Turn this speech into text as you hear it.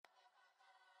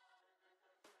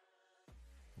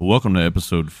Welcome to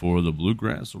episode 4 of the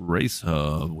Bluegrass Race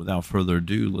Hub. Without further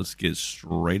ado, let's get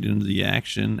straight into the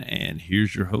action. And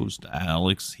here's your host,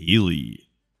 Alex Healy.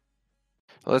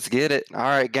 Let's get it. All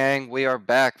right, gang. We are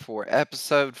back for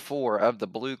episode 4 of the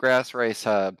Bluegrass Race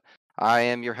Hub. I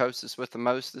am your hostess with the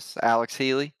mostest, Alex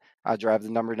Healy. I drive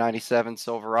the number 97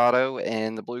 Silverado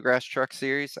in the Bluegrass Truck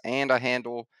Series, and I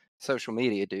handle social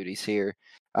media duties here.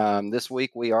 This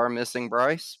week we are missing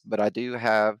Bryce, but I do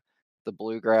have the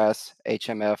Bluegrass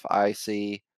HMF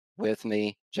IC with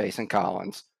me, Jason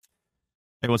Collins.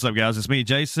 Hey, what's up, guys? It's me,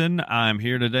 Jason. I'm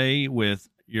here today with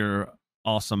your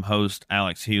awesome host,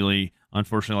 Alex Healy.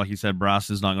 Unfortunately, like you said,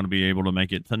 Bryce is not going to be able to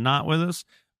make it tonight with us,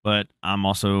 but I'm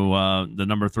also the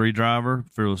number 3 driver,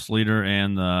 fearless leader,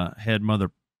 and the head mother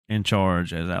in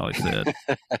charge, as Alex said.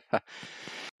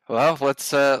 Well,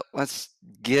 let's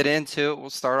get into it. We'll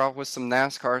start off with some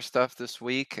NASCAR stuff this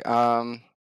week.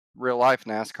 Real life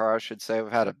NASCAR, I should say.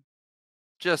 We've had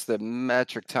just a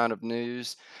metric ton of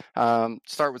news.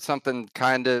 Start with something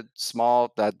kind of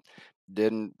small that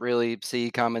didn't really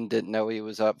see coming, didn't know he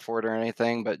was up for it or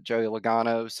anything. But Joey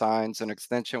Logano signs an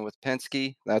extension with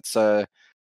Penske. That's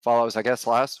follows, I guess,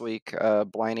 last week.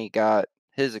 Blaney got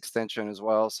his extension as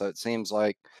well, so it seems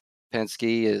like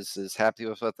Penske is happy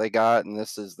with what they got, and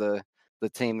this is the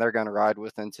team they're going to ride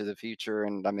with into the future.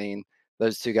 And I mean,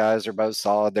 those two guys are both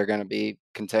solid. They're going to be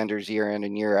contenders year in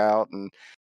and year out, and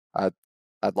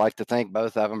I'd like to think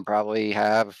both of them probably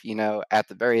have, at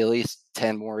the very least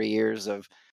 10 more years of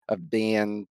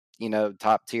being,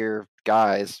 top tier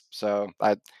guys. So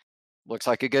that looks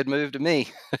like a good move to me.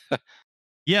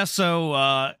 Yeah, so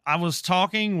I was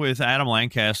talking with Adam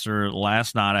Lancaster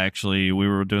last night, actually. We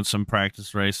were doing some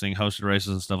practice racing, hosted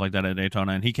races and stuff like that at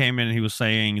Daytona, and he came in and he was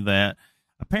saying that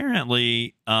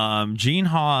apparently Gene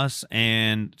Haas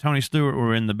and Tony Stewart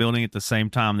were in the building at the same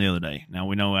time the other day. Now,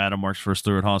 we know Adam works for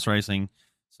Stewart Haas Racing,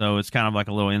 so it's kind of like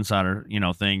a little insider,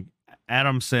 thing.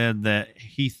 Adam said that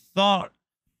he thought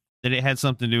that it had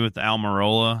something to do with the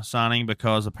Almirola signing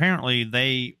because apparently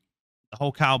the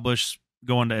whole Kyle Busch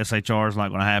going to SHR is not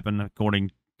going to happen, according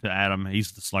to Adam.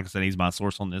 He's just, like I said, he's my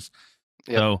source on this.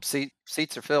 Yep, so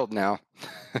seats are filled now.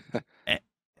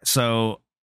 So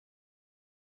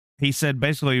he said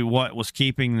basically what was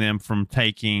keeping them from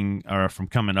taking or from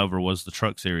coming over was the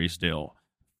Truck Series deal.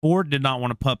 Ford did not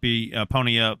want to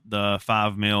pony up the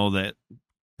 $5 million that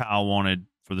Kyle wanted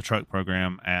for the truck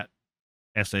program at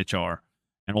SHR,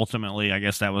 and ultimately, I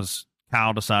guess that was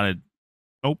Kyle decided,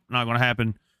 nope, not going to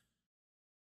happen.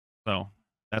 So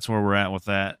that's where we're at with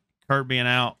that. Kurt being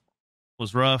out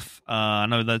was rough. I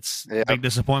know that's a big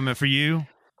disappointment for you.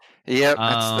 Yep,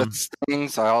 that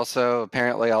stings. I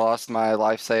lost my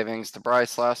life savings to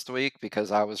Bryce last week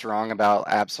because I was wrong about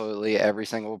absolutely every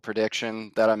single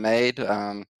prediction that I made.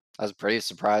 I was pretty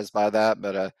surprised by that,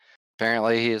 but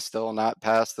apparently he is still not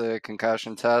past the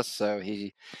concussion test. So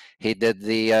he did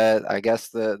the I guess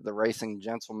the racing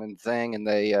gentleman thing, and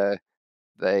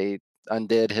they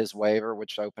undid his waiver,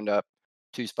 which opened up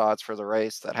 2 spots for the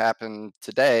race that happened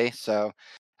today. So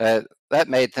that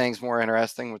made things more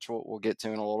interesting, which we'll get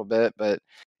to in a little bit. But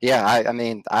yeah, I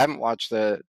mean, I haven't watched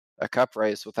a Cup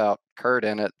race without Kurt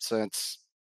in it since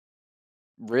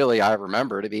really I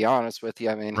remember, to be honest with you.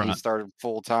 I mean, He started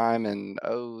full time in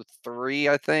 03,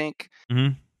 I think,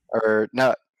 or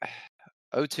no,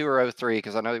 02 or 03,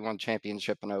 because I know he won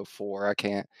championship in 04.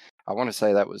 I want to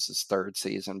say that was his 3rd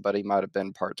season, but he might have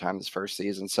been part-time his 1st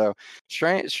season. So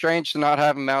strange to not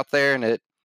have him out there, and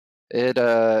it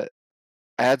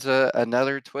adds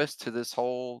another twist to this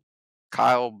whole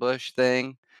Kyle Busch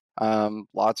thing.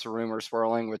 Lots of rumors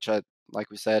swirling, which like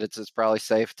we said, it's probably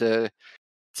safe to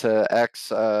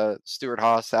X Stewart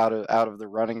Haas out of the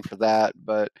running for that,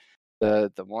 but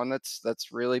the one that's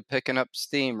really picking up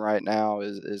steam right now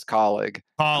is Colleague.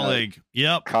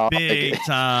 Yep, Colleague. Big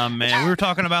time, man. We were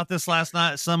talking about this last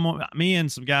night. Me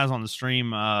and some guys on the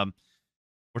stream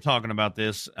were talking about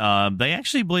this. They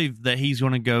actually believe that he's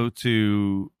going to go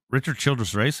to Richard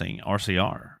Childress Racing,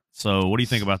 RCR. So what do you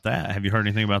think about that? Have you heard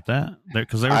anything about that?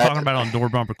 Because they were talking about it on Door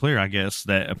Bumper Clear, I guess,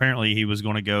 that apparently he was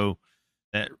going to go,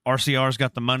 that RCR's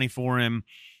got the money for him.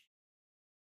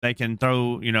 They can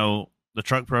throw, the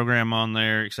truck program on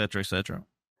there, et cetera, et cetera.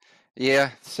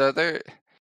 Yeah, so there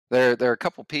are a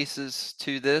couple pieces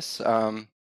to this.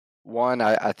 One,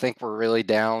 I think we're really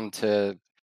down to,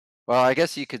 well, I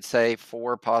guess you could say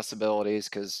 4 possibilities,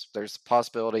 because there's a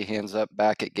possibility he ends up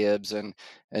back at Gibbs, and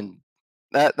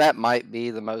that might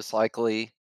be the most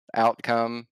likely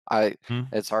outcome.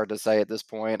 It's hard to say at this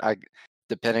point.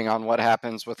 Depending on what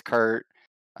happens with Kurt,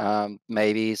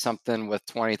 maybe something with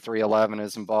 2311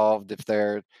 is involved if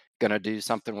they're gonna do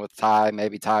something with Ty.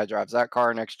 Maybe Ty drives that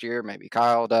car next year. Maybe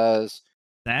Kyle does.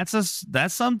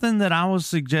 That's something that I was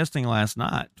suggesting last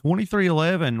night.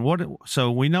 2311.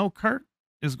 So we know Kurt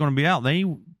is going to be out. They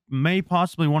may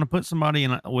possibly want to put somebody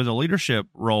with a leadership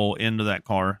role into that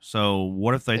car. So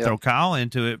what if they Yep. throw Kyle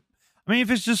into it? I mean,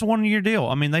 if it's just a 1 year deal,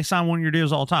 I mean, they sign 1 year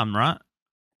deals all the time, right?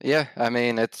 Yeah, I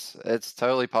mean it's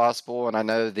totally possible, and I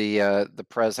know the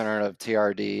president of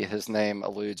TRD, his name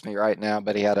eludes me right now,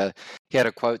 but he had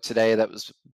a quote today that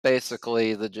was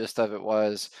basically the gist of it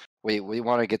was we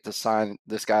want to get this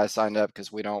guy signed up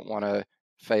because we don't want to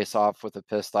face off with a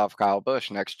pissed off Kyle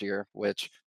Busch next year, which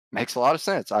makes a lot of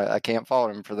sense. I can't fault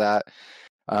him for that.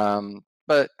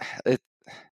 But it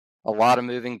a lot of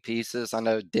moving pieces. I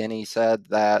know Denny said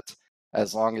that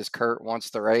as long as Kurt wants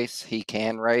to race, he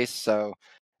can race. So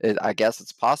I guess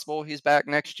it's possible he's back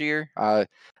next year. I'm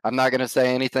not going to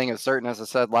say anything as certain as I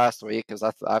said last week because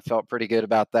I felt pretty good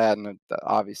about that. And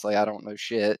obviously, I don't know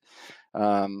shit.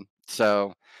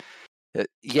 So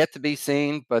yet to be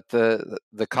seen. But the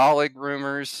colleague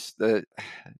rumors, it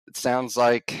sounds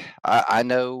like I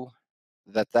know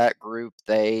that group,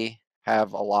 they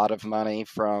have a lot of money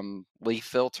from Leaf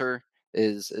Filter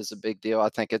is a big deal. I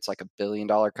think it's like $1 billion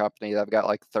company. They've got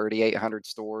like 3,800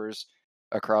 stores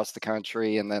across the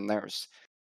country, and then there's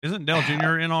Isn't Dale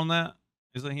Jr. in on that?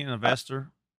 Isn't he an uh, investor?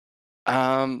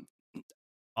 um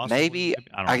Possibly, maybe maybe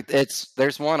I don't know.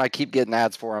 there's one I keep getting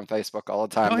ads for on Facebook all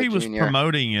the I time. know The he was junior,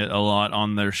 promoting it a lot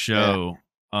on their yeah, show,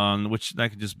 which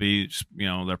that could just be,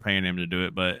 they're paying him to do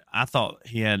it. But I thought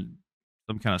he had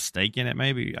some kind of stake in it.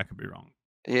 Maybe I could be wrong.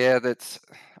 yeah. That's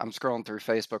I'm scrolling through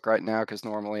Facebook right now because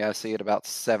normally I see it about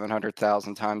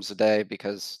 700,000 times a day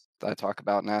because I talk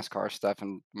about NASCAR stuff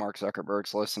and Mark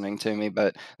Zuckerberg's listening to me.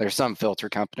 But there's some filter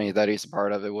company that he's a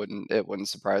part of. It wouldn't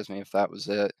surprise me if that was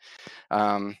it.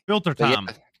 Filter But time,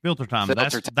 yeah, filter time. filter time.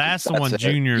 That's the That's one it.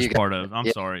 Junior's You got part it. of. I'm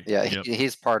Yeah, sorry. yeah. Yep.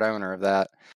 He's part owner of that.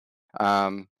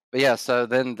 But yeah, so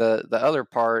then the other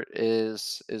part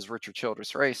is Richard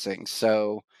Childress Racing.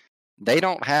 So they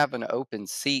don't have an open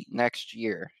seat next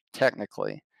year,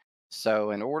 technically.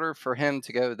 So in order for him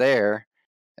to go there,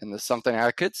 and there's something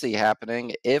I could see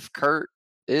happening if Kurt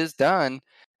is done,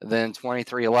 then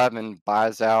 2311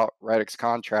 buys out Reddick's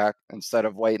contract instead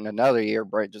of waiting another year,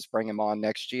 just bring him on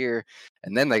next year,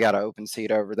 and then they got an open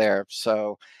seat over there.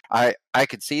 So I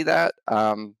could see that.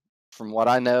 From what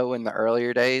I know in the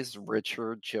earlier days,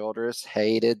 Richard Childress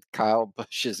hated Kyle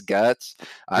Busch's guts.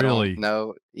 I don't Really?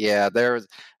 know. Yeah,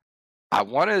 I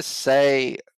want to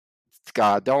say,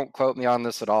 God, don't quote me on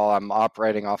this at all. I'm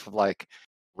operating off of like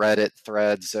Reddit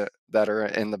threads that are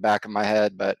in the back of my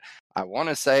head, but I want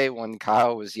to say when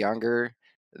Kyle was younger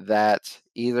that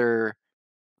either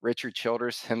Richard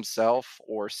Childress himself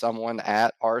or someone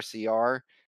at RCR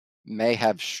may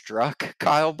have struck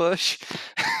Kyle Busch.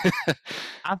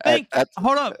 I think. At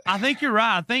Hold up. I think you're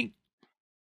right. I think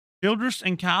Childress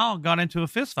and Kyle got into a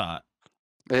fist fight.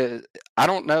 I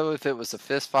don't know if it was a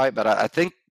fist fight, but I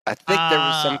think there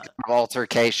was some Uh, kind of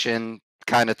altercation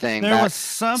kind of thing there was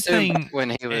back soon something. back when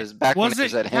Was he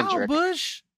was it at Kyle Hendrick.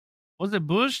 Busch? Was it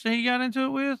Bush that he got into it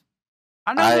with?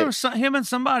 I know there I was him and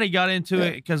somebody got into yeah,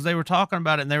 it because they were talking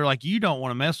about it and they were like, "You don't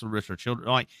want to mess with Richard Childress."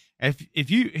 Like,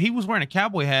 he was wearing a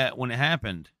cowboy hat when it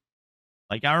happened.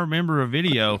 Like, I remember a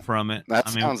video from it. that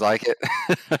I mean, sounds like it.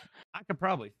 I could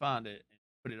probably find it and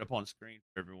put it up on screen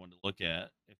for everyone to look at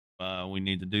if we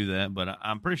need to do that. But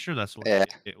I'm pretty sure that's what Yeah.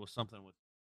 it was something with.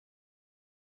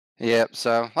 Yep.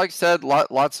 So, like I said,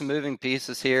 lots of moving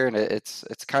pieces here, and it's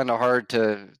kind of hard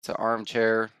to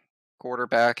armchair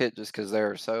quarterback it just because there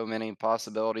are so many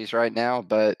possibilities right now.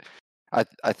 But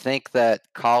I think that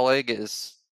colleague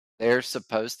is they're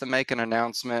supposed to make an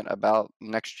announcement about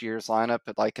next year's lineup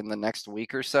like in the next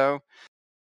week or so.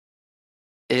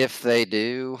 If they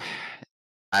do,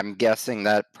 I'm guessing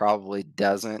that probably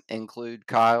doesn't include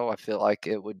Kyle. I feel like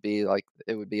it would be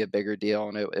a bigger deal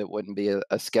and it wouldn't be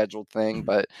a scheduled thing.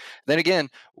 But then again,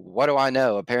 what do I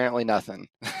know? Apparently nothing.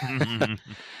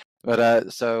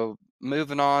 But so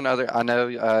moving on, other I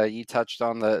know you touched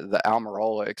on the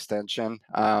Almirola extension.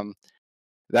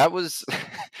 That was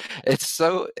it's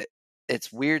so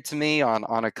it's weird to me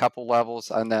on a couple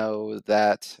levels. I know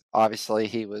that obviously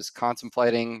he was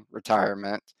contemplating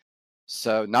retirement,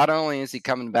 so not only is he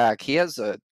coming back, he has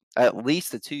at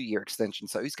least a 2 year extension.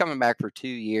 So he's coming back for 2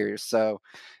 years. So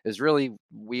it's really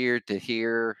weird to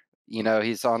hear,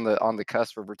 he's on the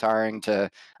cusp of retiring to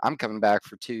I'm coming back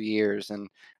for 2 years. And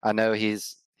I know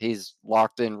he's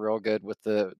locked in real good with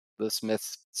the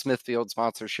Smithfield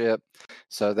sponsorship.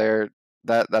 So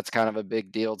that's kind of a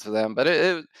big deal to them. But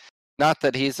it not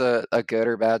that he's a good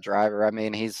or bad driver. I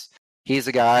mean, he's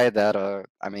a guy that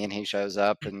I mean, he shows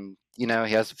up and he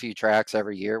has a few tracks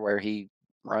every year where he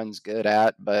runs good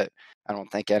at, but I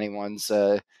don't think anyone's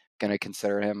going to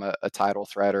consider him a title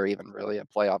threat or even really a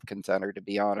playoff contender, to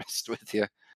be honest with you.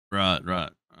 Right,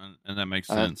 and that makes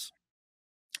Uh, sense.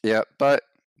 yeah, but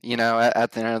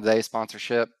at the end of the day,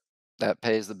 sponsorship that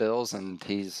pays the bills, and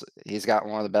he's got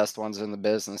one of the best ones in the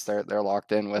business. They're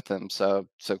locked in with him, so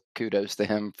kudos to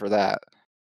him for that.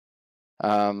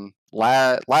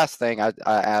 Last thing, I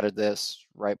added this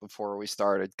right before we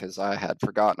started because I had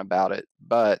forgotten about it.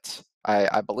 But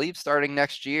I believe starting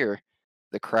next year,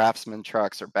 the Craftsman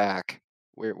trucks are back.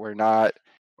 We're not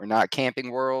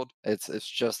Camping World. It's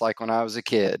just like when I was a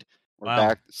kid. We're Wow,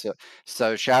 back.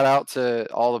 So shout out to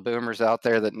all the boomers out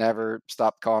there that never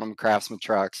stopped calling them Craftsman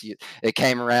trucks. It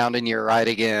came around and you're right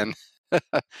again.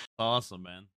 awesome,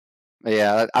 man.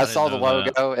 Yeah, I I didn't saw the know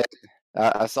that. logo.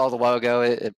 I saw the logo.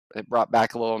 It brought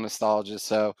back a little nostalgia.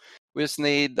 So we just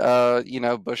need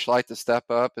Busch Light to step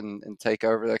up and take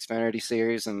over the Xfinity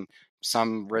Series, and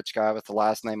some rich guy with the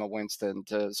last name of Winston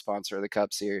to sponsor the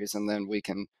Cup Series, and then we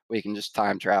can just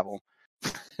time travel.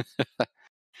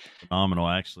 Phenomenal,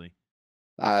 actually.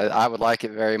 I would like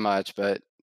it very much, but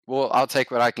I'll take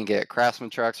what I can get.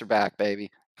 Craftsman trucks are back, baby.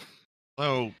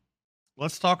 So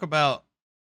let's talk about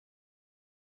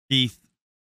Keith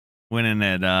winning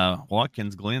at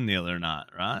Watkins Glen the other night,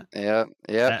 right? Yep.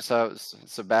 That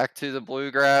So back to the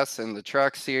Bluegrass and the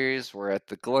Truck Series. We're at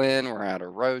the Glen. We're at a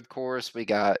road course. We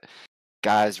got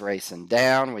guys racing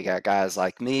down. We got guys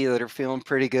like me that are feeling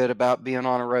pretty good about being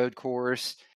on a road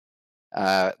course.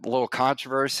 A little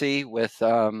controversy with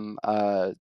Josh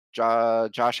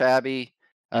Abbey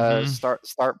mm-hmm.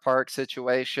 start park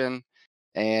situation,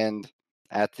 and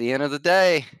at the end of the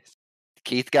day,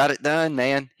 Keith got it done.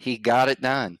 Man, he got it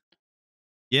done.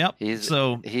 Yep. He's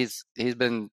So he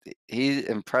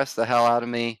impressed the hell out of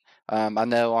me. I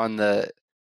know on the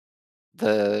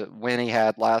win he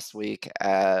had last week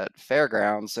at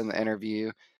Fairgrounds in the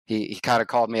interview, he kind of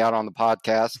called me out on the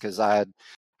podcast because I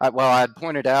had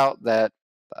pointed out that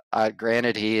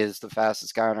granted he is the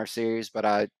fastest guy in our series, but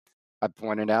I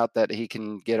pointed out that he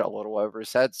can get a little over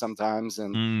his head sometimes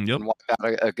and yep. and wipe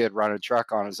out a good running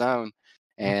truck on his own,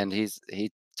 and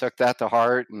he took that to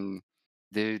heart. And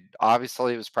dude,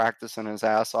 obviously he was practicing his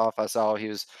ass off. I saw he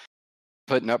was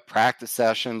putting up practice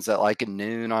sessions at like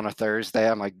noon on a Thursday.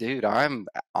 I'm like, dude, I'm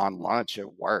on lunch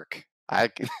at work.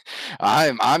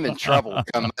 I'm in trouble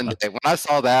come Monday. When I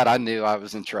saw that, I knew I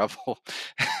was in trouble.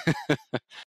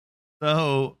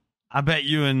 So I bet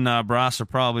you and Bryce are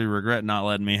probably regret not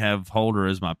letting me have Holder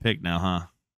as my pick now,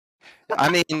 huh? I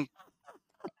mean,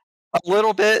 a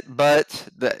little bit, but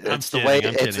I'm it's the way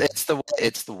kidding. I'm kidding.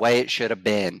 it's the way it should have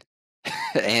been,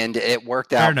 and it worked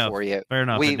Fair out enough. for you. Fair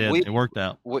enough. It We did. we It worked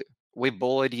out. we we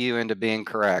bullied you into being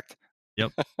correct.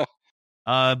 Yep.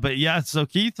 But yeah, so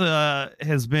Keith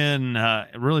has been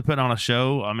really putting on a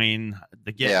show. I mean,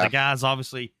 the Yeah, guy's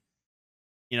obviously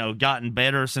gotten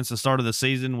better since the start of the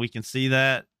season. We can see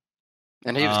that.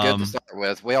 and he was good to start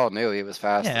with. We all knew he was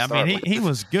fast to Yeah, I mean start he with.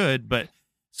 was good, but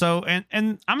so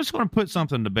and I'm just going to put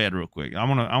something to bed real quick. I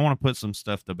want to put some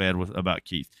stuff to bed with about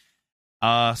Keith.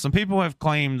 Some people have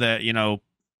claimed that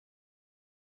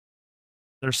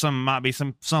there's might be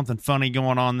something funny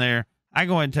going on there. I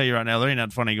go ahead and tell you right now, there ain't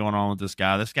nothing funny going on with this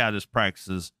guy. This guy just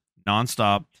practices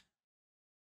nonstop.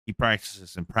 He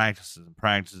practices and practices and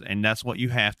practices, and that's what you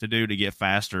have to do to get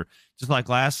faster. Just like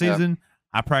last Yeah, season,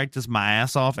 I practiced my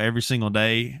ass off every single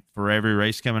day for every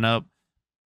race coming up.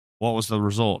 What was the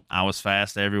result? I was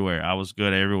fast everywhere. I was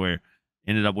good everywhere.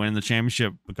 Ended up winning the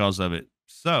championship because of it.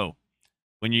 So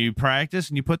when you practice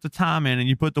and you put the time in and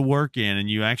you put the work in and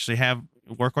you actually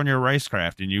work on your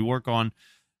racecraft and you work on,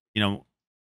 you know,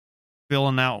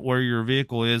 filling out where your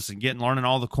vehicle is and learning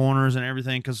all the corners and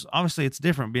everything, because obviously it's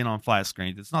different being on flat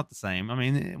screens. It's not the same. I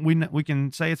mean, we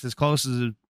can say it's as close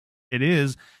as it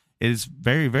is. It's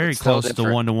very, very it's still close to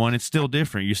different. 1-to-1. It's still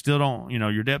different. You still don't,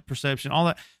 your depth perception, all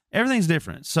that, everything's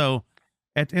different. So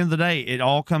at the end of the day, it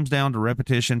all comes down to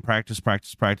repetition, practice,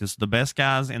 practice, practice. The best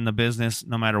guys in the business,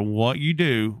 no matter what you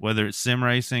do, whether it's sim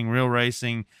racing, real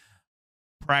racing,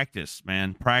 practice,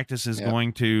 man. Practice is Yeah,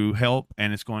 going to help,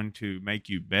 and it's going to make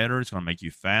you better. It's going to make you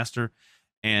faster.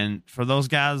 And for those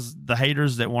guys, the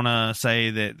haters that want to say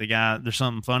that the guy, there's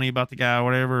something funny about the guy or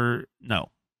whatever,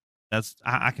 no,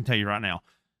 I can tell you right now,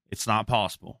 it's not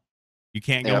possible. You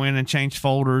can't go yep, in and change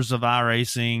folders of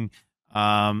iRacing.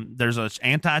 There's an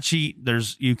anti-cheat.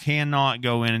 You cannot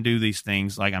go in and do these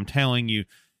things. Like I'm telling you,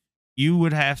 you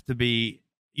would have to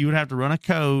run a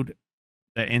code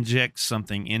that injects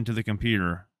something into the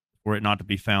computer for it not to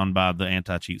be found by the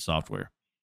anti-cheat software.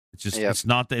 It's just yep, it's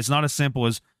not as simple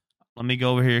as let me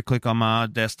go over here, click on my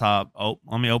desktop. Oh,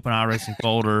 let me open iRacing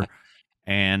folder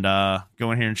and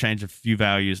go in here and change a few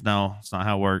values. No, it's not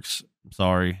how it works. I'm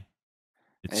sorry.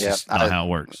 It's Yeah, just not how it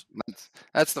works.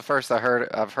 that's the first I've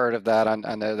heard of that.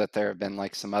 I know that there have been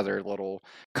like some other little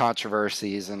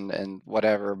controversies and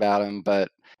whatever about him, but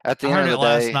at the I end heard of it the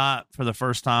last day, night for the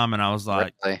first time, and I was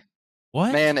like, really,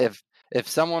 "What?" man, if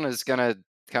someone is gonna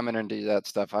come in and do that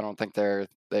stuff, I don't think they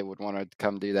would want to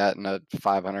come do that in a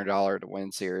 $500 to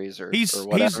win series or He's he's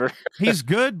whatever. he's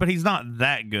good, but he's not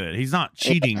that good. He's not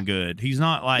Yeah, cheating good. He's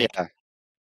not like yeah,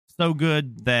 so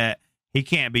good that he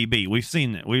can't be beat. We've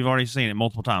seen it. We've already seen it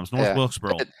multiple times. North yeah.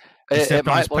 Wilkesboro, It, he it stepped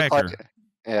on his might look like pecker.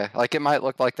 yeah, like it might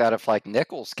look like that if like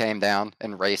Nichols came down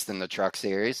and raced in the truck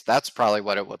series. That's probably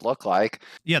what it would look like.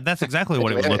 Yeah, that's exactly It,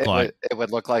 what it would look like. it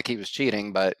would look like he was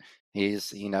cheating, but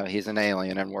he's an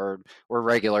alien, and we're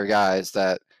regular guys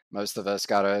that most of us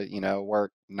gotta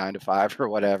work 9 to 5 or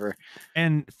whatever.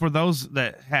 And for those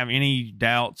that have any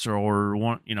doubts or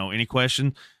want any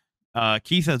question,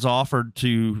 Keith has offered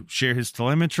to share his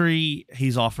telemetry.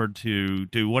 He's offered to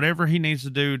do whatever he needs to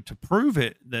do to prove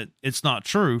it that it's not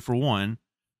true. For one,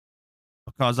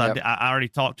 because Yep. I already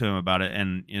talked to him about it,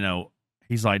 and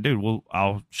he's like, dude,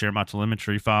 I'll share my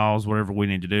telemetry files, whatever we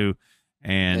need to do, Yeah.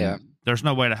 and there's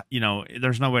no way to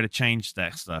there's no way to change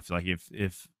that stuff. Like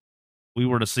if we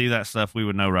were to see that stuff, we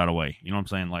would know right away. You know what I'm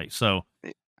saying? Like, so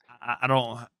I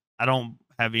don't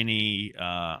have any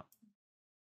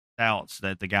doubts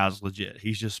that the guy's legit.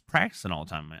 He's just practicing all the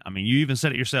time, man. I mean, you even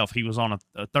said it yourself. He was on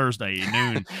a Thursday at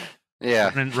noon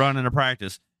Yeah. running a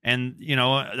practice. And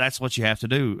that's what you have to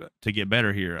do to get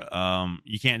better here.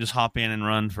 You can't just hop in and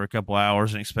run for a couple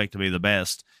hours and expect to be the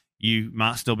best. You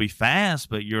might still be fast,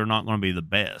 but you're not going to be the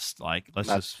best. Like, let's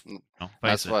That's just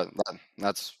face it.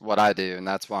 that's what I do, and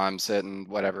that's why I'm sitting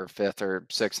whatever fifth or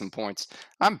sixth in points.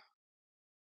 I'm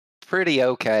pretty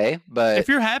okay, but If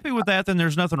you're happy with that, then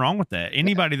there's nothing wrong with that.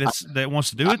 Anybody that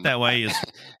wants to do it I'm that way is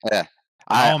yeah.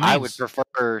 by all I would means.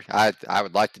 prefer I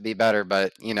would like to be better,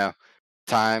 but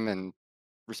time and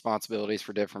responsibilities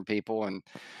for different people, and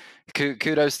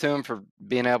kudos to him for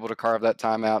being able to carve that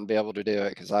time out and be able to do it,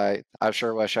 because I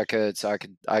sure wish I could, so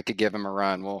I could give him a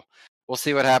run. We'll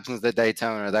see what happens at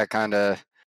Daytona. That kind of,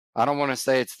 I don't want to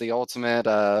say it's the ultimate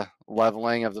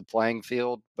leveling of the playing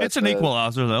field, but It's an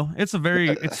equalizer, though. It's a very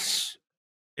the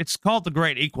it's called the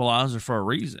Great Equalizer for a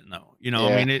reason, though. I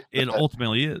yeah, mean, it the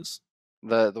ultimately is.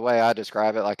 the way I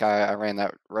describe it, like I ran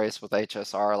that race with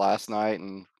HSR last night,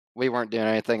 and we weren't doing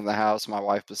anything in the house. My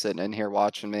wife was sitting in here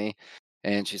watching me,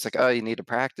 and she's like, "Oh, you need to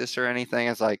practice or anything?"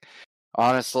 It's like,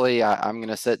 honestly, I'm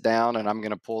gonna sit down and I'm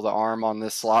gonna pull the arm on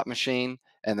this slot machine,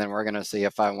 and then we're gonna see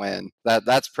if I win.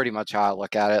 That's pretty much how I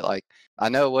look at it. Like, I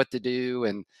know what to do,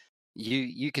 and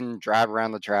you can drive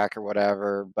around the track or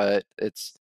whatever, but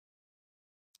it's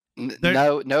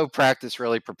There, no practice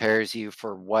really prepares you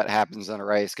for what happens in a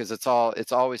race, because it's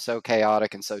always so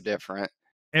chaotic and so different.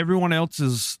 everyone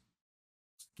else's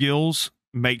skills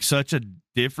make such a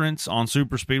difference on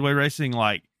super speedway racing.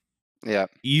 Like, Yeah,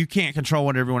 you can't control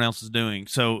what everyone else is doing.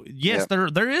 So yes, yeah,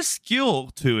 there is skill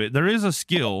to it. There is a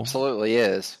skill, absolutely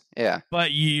is. Yeah,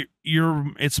 but you're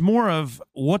it's more of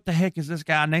what the heck is this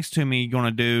guy next to me going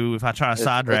to do if I try to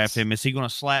side draft it's him? Is he going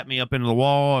to slap me up into the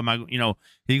wall? Am I, is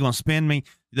he going to spin me?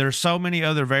 There's so many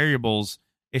other variables.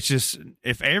 It's just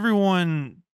if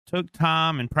everyone took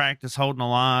time and practice holding the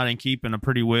line and keeping a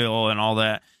pretty wheel and all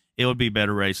that, it would be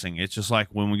better racing. It's just like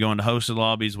when we go into hosted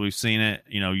lobbies, we've seen it.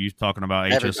 You talking about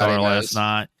everybody HSR last knows.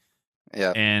 night,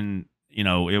 Yeah, and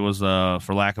it was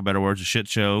for lack of better words, a shit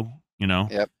show. yep,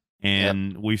 yep,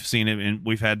 And we've seen it, and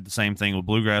we've had the same thing with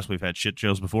Bluegrass. We've had shit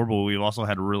shows before, but we've also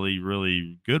had really,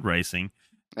 really good racing,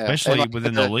 yeah, and especially like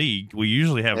within the league. We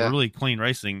usually have yeah. really clean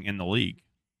racing in the league.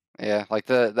 Yeah, like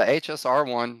the HSR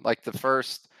one, like the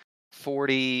first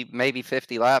 40, maybe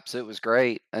 50 laps, it was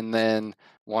great. And then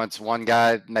once one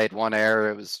guy made one error,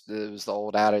 it was the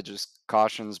old adage, just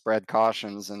cautions bred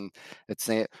cautions. And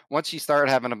once you start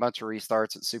having a bunch of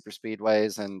restarts at super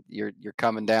speedways and you're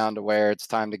coming down to where it's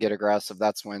time to get aggressive,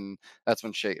 that's when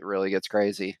shit really gets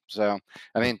crazy. So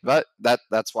I mean, but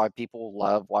that's why people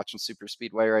love watching super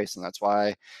speedway racing. That's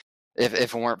why if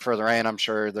it weren't for the rain, I'm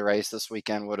sure the race this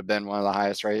weekend would have been one of the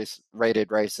highest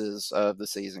rated races of the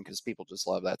season, because people just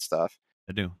love that stuff.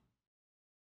 I do,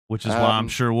 which is why I'm Um,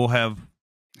 sure we'll have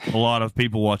a lot of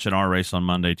people watching our race on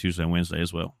Monday, Tuesday, and Wednesday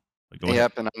as well. But go ahead.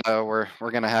 yep, and I know we're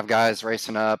gonna have guys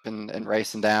racing up and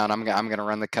racing down. I'm gonna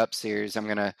run the Cup Series. I'm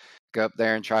gonna go up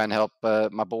there and try and help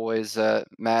my boys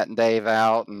Matt and Dave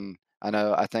out. And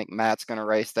I think Matt's gonna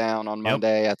race down on Yep.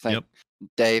 Monday. I think Yep.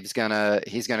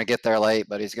 he's gonna get there late,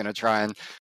 but he's gonna try and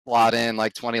slot in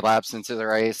like 20 laps into the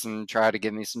race and try to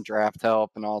give me some draft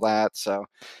help and all that. So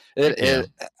Heck yeah.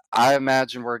 I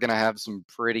imagine we're going to have some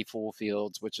pretty full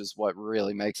fields, which is what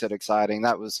really makes it exciting.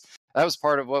 That was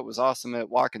part of what was awesome at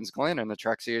Watkins Glen in the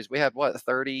Truck Series. We had what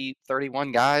 30,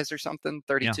 31 guys or something, Yeah.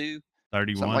 32,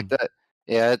 something like 31. that.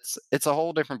 Yeah, it's a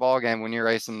whole different ball game when you're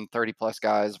racing 30 plus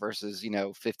guys versus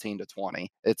 15 to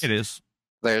 20. It is.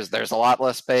 There's a lot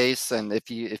less space, and if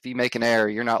you make an error,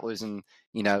 you're not losing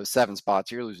 7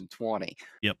 spots, you're losing 20.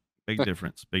 Yep. Big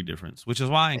difference. Big difference. Which is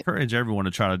why I encourage everyone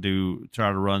to try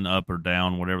to run up or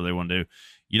down, whatever they want to do.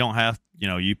 You don't have,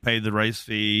 you pay the race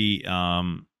fee.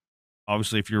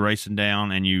 Obviously, if you're racing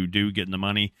down and you do get in the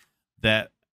money, that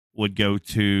would go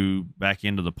to back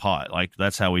into the pot. Like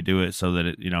that's how we do it, so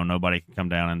that nobody can come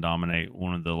down and dominate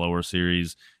one of the lower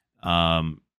series.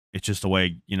 It's just a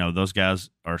way, those guys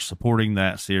are supporting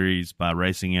that series by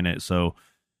racing in it. So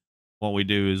what we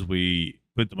do is we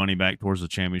put the money back towards the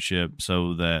championship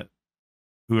so that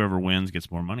whoever wins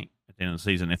gets more money at the end of the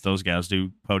season if those guys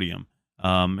do podium.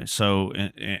 And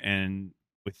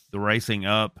with the racing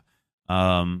up,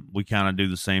 we kind of do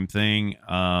the same thing.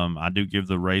 I do give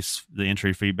the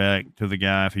entry feedback to the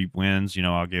guy. If he wins,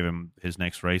 I'll give him his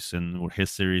next race and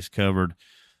his series covered.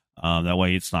 That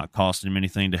way it's not costing him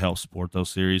anything to help support those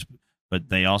series. But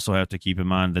they also have to keep in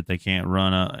mind that they can't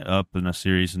run up in a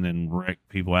series and then wreck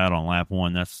people out on lap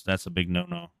one. That's a big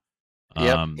no-no.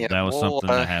 Yep. That was something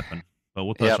that happened, but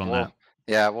we'll touch on that.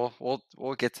 Yeah,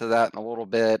 we'll get to that in a little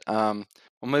bit. We'll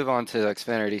move on to the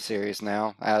Xfinity series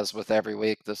now. As with every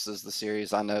week, this is the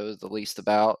series I know the least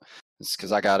about. It's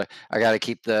because I gotta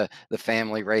keep the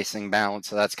family racing balance.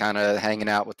 So that's kind of hanging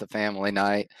out with the family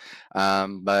night.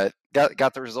 But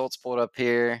got the results pulled up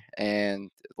here, and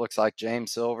it looks like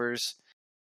James Silvers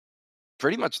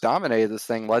pretty much dominated this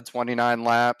thing, led 29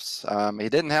 laps. He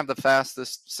didn't have the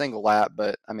fastest single lap,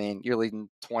 but I mean, you're leading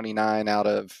 29 out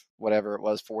of whatever it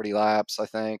was, 40 laps, I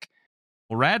think.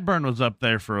 Well, Radburn was up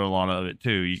there for a lot of it too.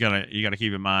 You gotta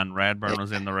keep in mind Radburn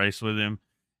was in the race with him,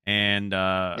 and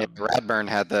Radburn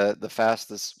had the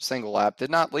fastest single lap.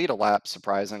 Did not lead a lap,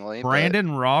 surprisingly.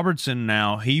 Brandon Robertson.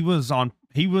 Now he was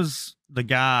the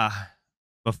guy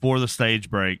before the stage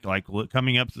break, like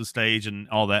coming up to the stage and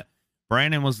all that.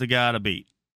 Brandon was the guy to beat.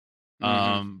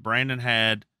 Brandon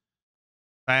had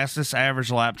fastest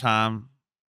average lap time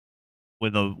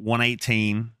with a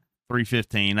 1:18,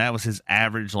 3:15. That was his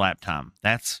average lap time.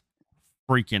 That's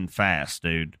freaking fast,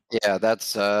 dude. Yeah,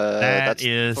 that's fast.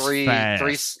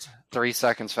 3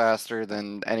 seconds faster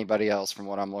than anybody else from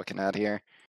what I'm looking at here.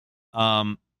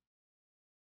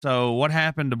 So what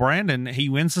happened to Brandon? He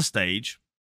wins the stage,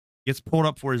 gets pulled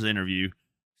up for his interview.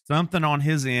 Something on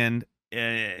his end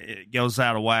it goes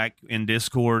out of whack in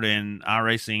Discord, and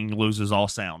iRacing loses all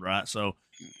sound, right? So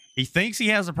he thinks he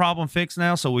has a problem fixed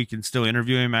now, so we can still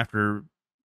interview him after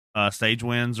stage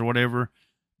wins or whatever.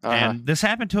 And this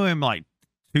happened to him like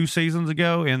 2 seasons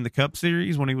ago in the Cup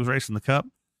Series when he was racing the Cup.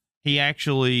 He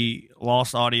actually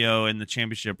lost audio in the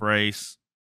championship race.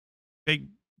 Big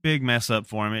mess up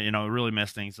for him. It really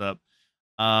messed things up.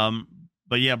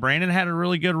 But yeah, Brandon had a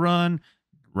really good run.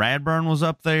 Radburn was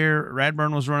up there.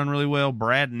 Radburn was running really well.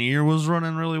 Brad Neer was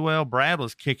running really well. Brad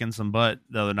was kicking some butt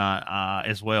the other night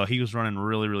as well. He was running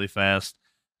really, really fast.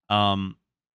 Let's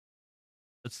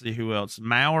see who else.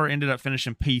 Maurer ended up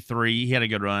finishing P3. He had a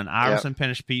good run. Iverson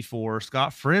finished P4.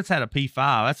 Scott Fritz had a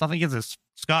P5.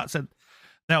 Scott said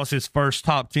that was his first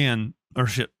top 10 or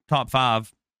top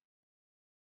 5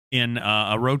 in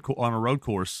on a road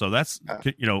course. So that's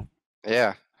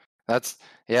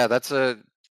that's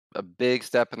a big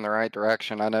step in the right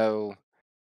direction. I know.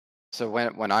 So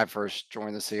when I first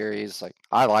joined the series, like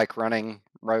I like running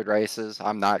road races.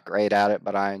 I'm not great at it,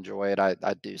 but I enjoy it.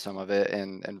 I do some of it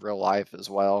in real life as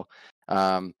well.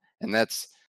 And that's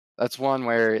one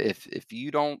where if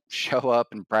you don't show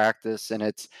up and practice, and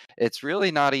it's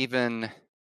really not even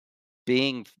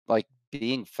being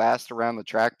fast around the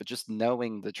track, but just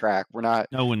knowing the track. We're not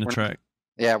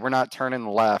turning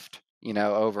left,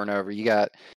 over and over. You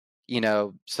got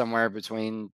somewhere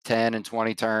between 10 and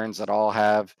 20 turns that all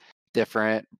have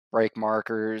different brake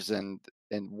markers and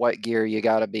what gear you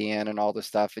got to be in and all this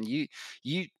stuff. And you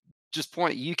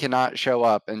you cannot show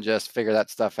up and just figure that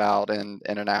stuff out in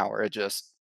an hour.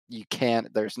 You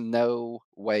can't. There's no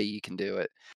way you can do it.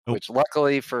 Nope. Which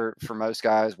luckily for most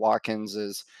guys, Watkins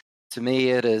is, to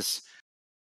me,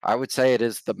 I would say it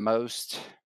is the most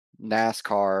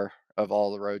NASCAR of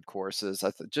all the road courses.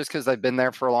 Just because they've been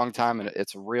there for a long time, and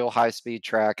it's a real high speed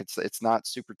track. It's not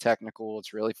super technical.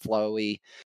 It's really flowy.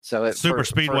 So it's super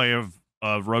speedway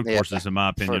of road courses, in my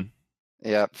opinion.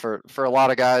 For a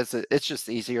lot of guys, it's just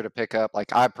easier to pick up.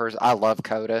 Like I love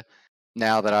COTA.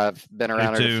 now that I've been I do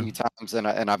around it a too. few times and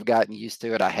I've gotten used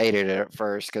to it. I hated it at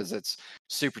first because it's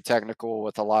super technical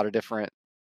with a lot of different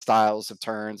styles of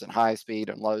turns and high speed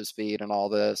and low speed and all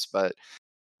this. But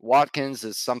Watkins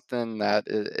is something that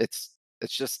it's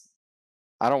just,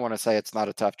 I don't want to say it's not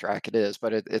a tough track. It is,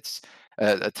 but it's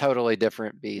a totally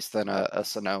different beast than a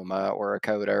Sonoma or a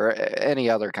Coda or any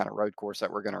other kind of road course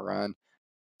that we're going to run.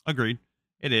 Agreed.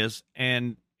 It is.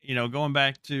 And, going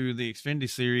back to the Xfinity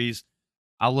series,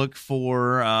 I look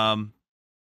for,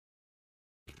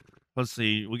 let's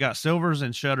see, we got Silvers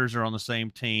and Shutters are on the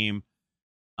same team.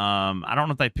 I don't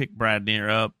know if they picked Brad Neer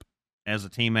up as a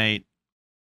teammate.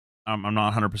 I'm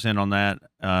not 100% on that.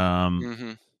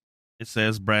 Hmm. It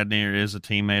says Brad Neer is a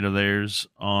teammate of theirs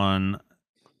on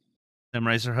Sim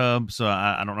Racer Hub, so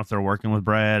I don't know if they're working with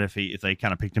Brad, if they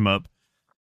kind of picked him up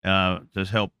to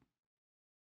help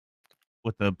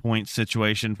with the point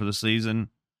situation for the season.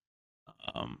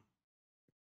 Um,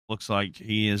 Looks like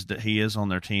he is on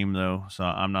their team though, so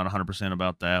I'm not 100%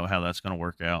 about that, how that's going to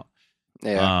work out.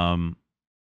 Yeah. Um,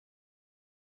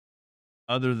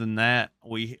 Other than that,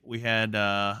 we had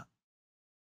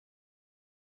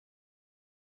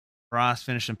Bryce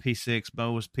finishing P6,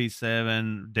 Bo was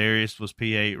P7, Darius was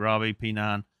P8, Robbie P9,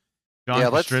 John Yeah.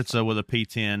 Let's Kostritza with a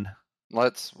P10.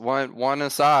 let's one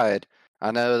aside.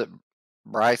 I know that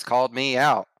Bryce called me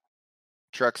out.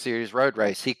 Truck Series road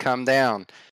race. He come down,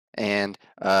 and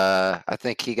I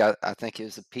think it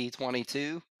was a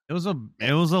P22. It was a P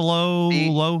low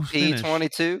finish.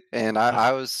 P22, and Yep.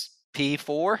 I was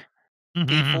P4.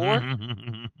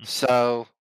 P4. So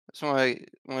just want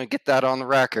to get that on the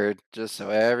record, just so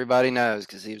everybody knows,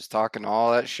 because he was talking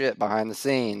all that shit behind the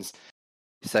scenes.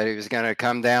 He said he was going to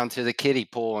come down to the kiddie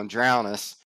pool and drown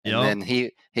us, and Yep. then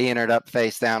he ended up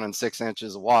face down in 6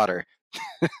 inches of water.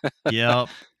 Yep.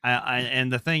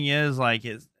 And the thing is, like,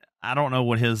 I don't know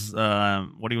what he was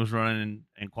running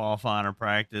in qualifying or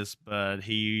practice, but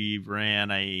he ran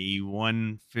a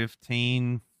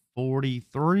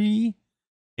 1:15:43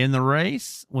 in the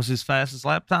race, was his fastest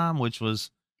lap time, which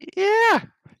was, Yeah,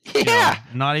 yeah.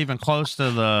 not even close to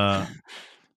the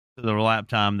lap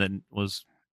time that was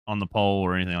on the pole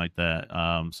or anything like that.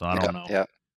 So I don't Yep, know yep.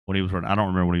 what he was running. I don't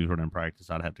remember what he was running in practice.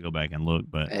 I'd have to go back and look,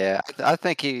 but Yeah, I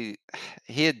think he'd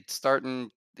started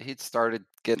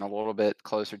getting a little bit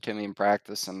closer to me in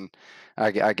practice, and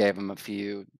I gave him a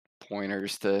few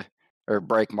pointers to or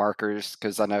brake markers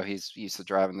because I know he's used to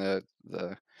driving the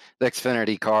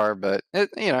Xfinity car, but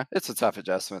it's a tough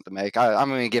adjustment to make. I'm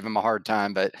going to give him a hard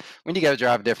time, but when you go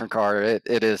drive a different car, it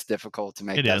is difficult to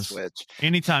make it that is. switch.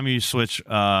 Anytime you switch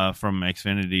from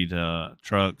Xfinity to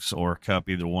trucks or Cup,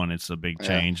 either one, it's a big Yeah,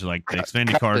 change. Like the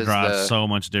Xfinity Cup car is drives the so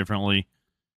much differently.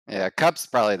 Yeah, Cup's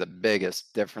probably the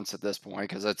biggest difference at this point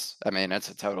because I mean, it's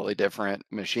a totally different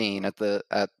machine at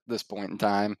this point in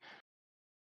time.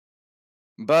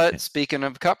 But speaking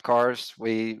of Cup cars,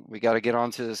 we got to get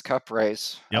onto this Cup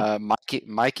race. Yep.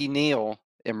 Mikey Neal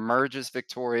emerges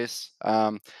victorious.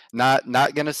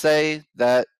 Not gonna say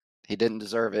that he didn't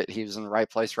deserve it. He was in the right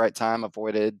place, right time.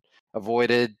 Avoided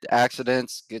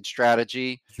accidents. Good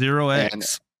strategy, Zero and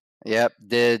X. yep,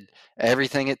 did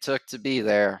everything it took to be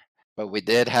there. But we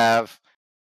did have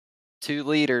two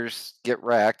leaders get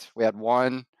wrecked. We had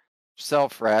one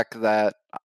self wreck that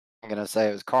I'm going to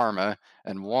say was karma,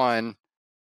 and one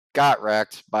got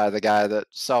wrecked by the guy that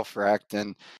self wrecked.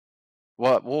 And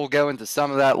what we'll go into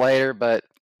some of that later, but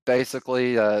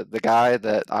basically, the guy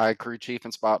that I crew chief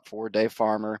and spot for, Dave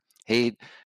Farmer,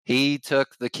 he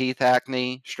took the Keith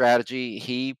Hackney strategy.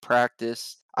 He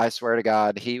practiced. I swear to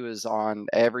God, he was on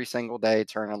every single day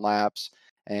turning laps,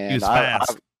 He and was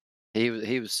fast. he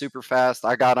was super fast.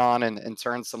 I got on and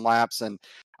turned some laps, and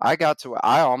I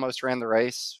almost ran the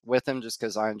race with him just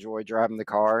because I enjoy driving the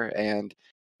car. And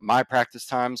my practice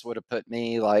times would have put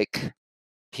me like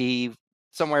P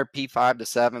somewhere P5 to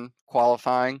 7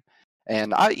 qualifying.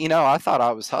 And I thought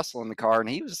I was hustling the car, and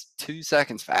he was 2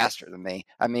 seconds faster than me.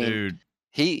 I mean, Dude,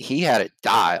 he had it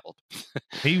dialed.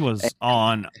 he was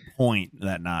on point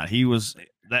that night. He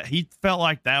felt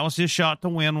like that was his shot to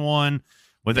win one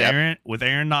with Yep.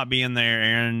 Aaron not being there,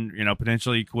 Aaron,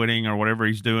 potentially quitting or whatever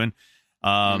he's doing.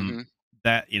 Hmm.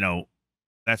 That,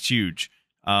 that's huge.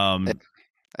 Um,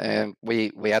 And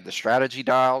we had the strategy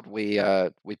dialed. We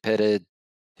pitted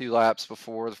 2 laps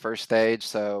before the first stage,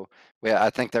 so I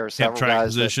think there were Kept several track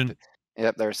guys that position.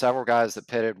 yep, there were several guys that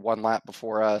pitted 1 lap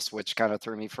before us, which kind of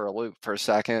threw me for a loop for a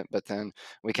second. But then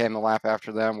we came a lap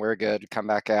after them. We're good. Come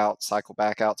back out, cycle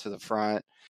back out to the front,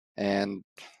 and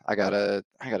I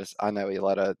know he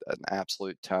led an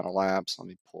absolute ton of laps. Let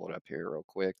me pull it up here real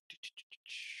quick.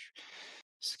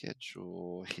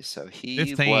 schedule. So he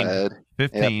 15. led,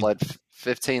 15.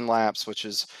 15 laps, which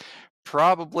is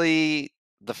probably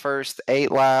the first 8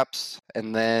 laps,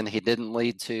 and then he didn't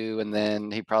lead 2, and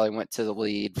then he probably went to the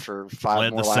lead for 5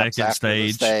 Led more the laps second after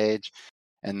the stage. stage,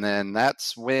 and then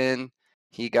that's when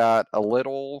he got a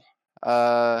little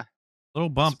bump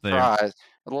surprise,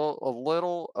 a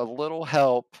little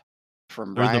help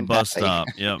from through the Brian bus Patty. stop.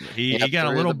 Yep, he Yep, got a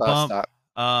through little the bus bump.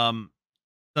 stop.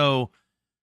 So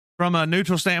from a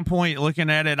neutral standpoint,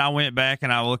 looking at it, I went back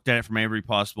and I looked at it from every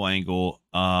possible angle.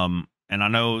 And I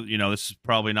know, this is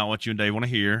probably not what you and Dave want to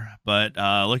hear, but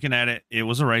looking at it, it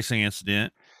was a racing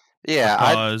incident. Yeah,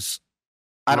 because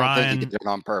I don't think he Ryan, did it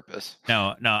on purpose.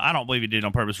 No, I don't believe he did it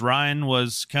on purpose. Ryan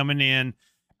was coming in.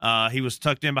 He was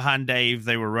tucked in behind Dave.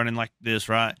 They were running like this,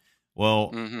 right?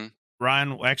 Well,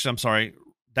 Ryan, actually, I'm sorry.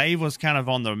 Dave was kind of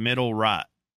on the middle right.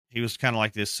 He was kind of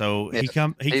like this. So he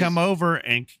come over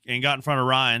and got in front of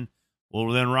Ryan. Well,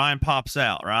 then Ryan pops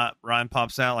out, right? Ryan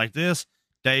pops out like this.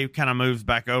 Dave kind of moves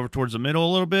back over towards the middle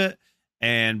a little bit.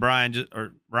 And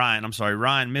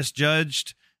Ryan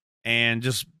misjudged and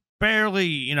just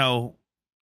barely,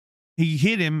 he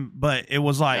hit him, but it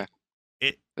was like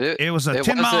it was a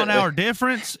 10-mile-an-hour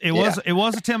difference. It was a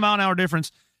 10-mile-an-hour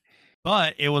difference,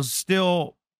 but it was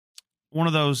still one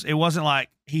of those. It wasn't like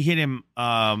he hit him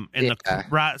in the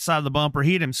right side of the bumper.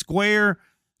 He hit him square.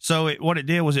 So what it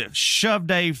did was it shoved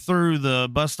Dave through the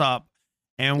bus stop.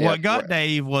 And what got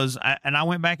Dave was, and I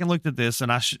went back and looked at this,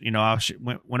 and I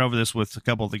went over this with a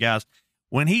couple of the guys.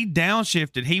 When he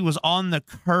downshifted, he was on the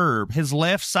curb. His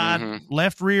left side,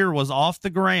 left rear was off the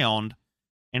ground,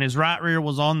 and his right rear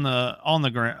was on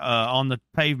the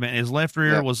pavement. His left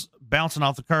rear was bouncing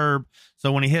off the curb.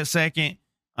 So when he hit second,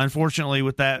 unfortunately,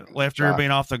 with that left rear being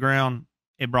off the ground,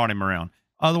 it brought him around.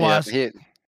 Otherwise,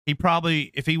 he probably,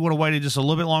 if he would have waited just a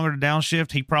little bit longer to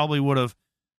downshift, he probably would have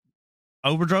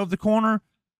overdrove the corner.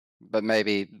 But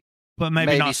maybe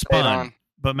not spun.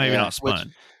 But maybe not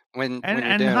spun. When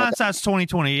hindsight's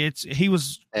 2020. He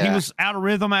was out of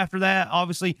rhythm after that.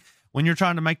 Obviously, when you're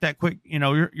trying to make that quick,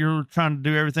 you're trying to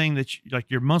do everything that like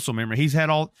your muscle memory. He's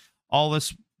had all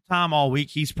this time all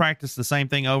week. He's practiced the same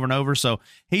thing over and over, so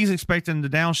he's expecting the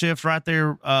downshift right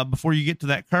there before you get to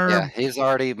that curve. Yeah, he's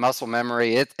already muscle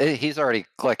memory. He's already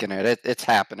clicking it. It's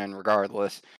happening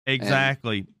regardless.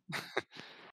 Exactly.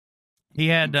 He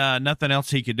had nothing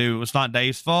else he could do. It was not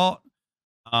Dave's fault.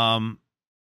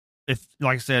 If,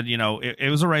 like I said, it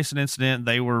was a racing incident.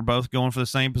 They were both going for the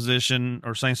same position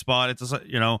or same spot. It's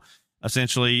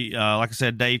essentially, like I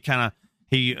said, Dave kind of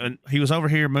he was over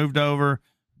here, moved over.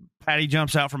 Patty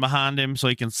jumps out from behind him so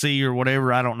he can see or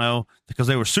whatever. I don't know, because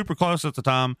they were super close at the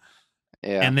time.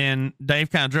 Yeah. And then Dave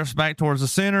kind of drifts back towards the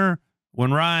center.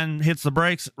 When Ryan hits the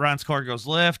brakes, Ryan's car goes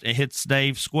left. It hits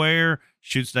Dave square,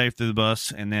 shoots Dave through the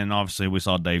bus, and then obviously we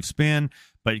saw Dave spin.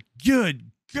 But good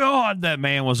God, that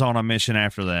man was on a mission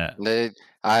after that.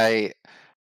 I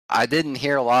didn't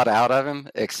hear a lot out of him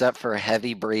except for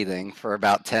heavy breathing for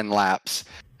about 10 laps.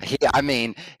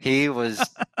 He was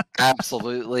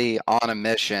absolutely on a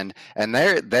mission. And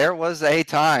there was a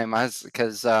time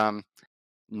because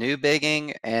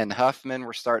Newbigging and Huffman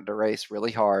were starting to race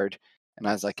really hard. And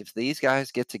I was like, if these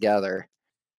guys get together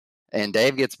and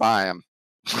Dave gets by him,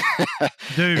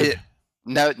 dude,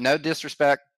 no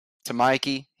disrespect to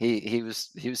Mikey, he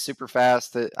was super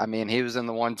fast. He was in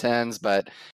the 110s, but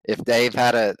if Dave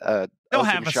had he'll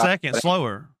have a second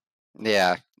slower.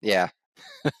 Yeah. You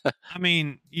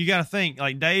got to think,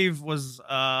 like, Dave was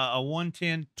a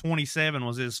 110.27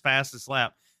 was his fastest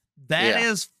lap. That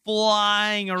is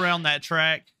flying around that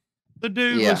track. The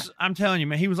dude was, I'm telling you,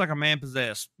 man, he was like a man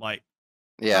possessed. Like,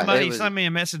 somebody sent me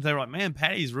a message. They were like, man,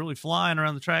 Patty's really flying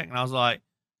around the track. And I was like,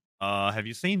 have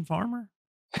you seen Farmer?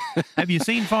 Have you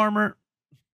seen Farmer?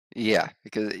 Yeah,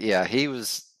 because he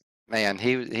was, man,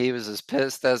 he was as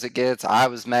pissed as it gets. I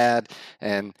was mad,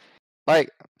 and like,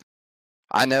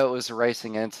 I know it was a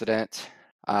racing incident.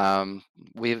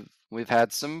 We've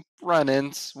had some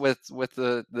run-ins with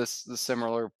the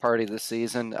similar party this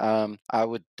season. I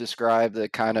would describe the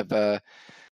kind of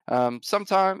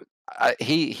sometime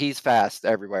he's fast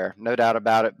everywhere, no doubt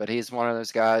about it. But he's one of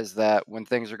those guys that when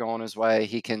things are going his way,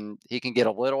 he can get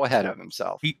a little ahead of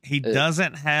himself. He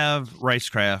doesn't have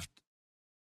racecraft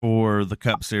for the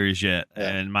Cup Series yet,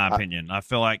 in my opinion. I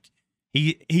feel like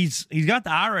he's got the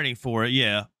iRating for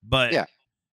it, but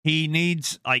he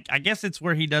needs, like, I guess it's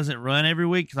where he doesn't run every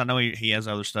week, because I know he has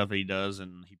other stuff that he does,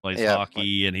 and he plays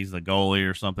hockey, and he's the goalie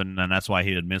or something, and that's why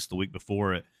he had missed the week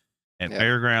before at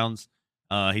Fairgrounds.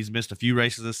 He's missed a few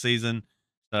races this season,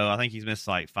 so I think he's missed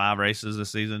like 5 races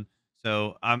this season.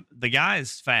 So the guy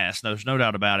is fast. There's no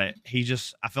doubt about it.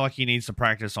 I feel like he needs to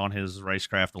practice on his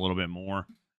racecraft a little bit more.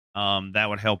 That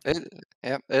would help It,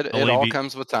 yeah, it all alleviate.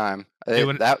 comes with time. It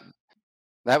would,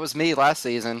 That was me last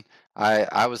season.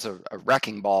 I was a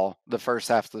wrecking ball the first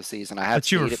half of the season. I had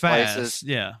but you were speed at places. fast.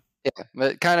 Yeah, Yeah,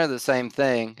 but kind of the same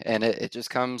thing, and it just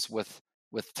comes with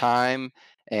time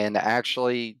and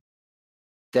actually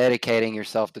dedicating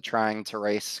yourself to trying to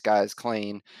race guys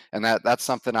clean. And that's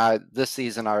something this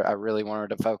season I really wanted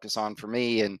to focus on for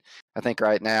me. And I think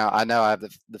right now I know I have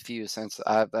the few since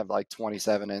I have like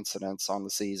 27 incidents on the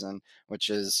season, which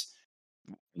is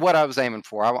what I was aiming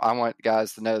for. I want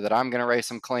guys to know that I'm going to race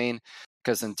them clean,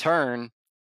 because in turn,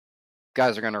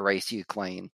 guys are going to race you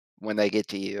clean when they get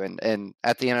to you. And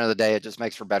at the end of the day, it just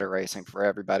makes for better racing for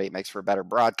everybody. It makes for a better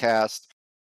broadcast.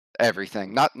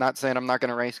 Everything. Not saying I'm not going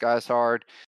to race guys hard.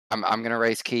 I'm going to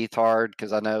race Keith hard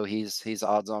because I know he's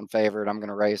odds-on favorite. I'm going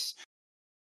to race.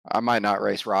 I might not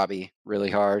race Robbie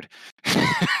really hard.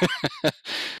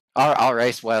 I'll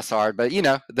race Wes hard, but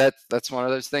that's one of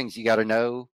those things. You got to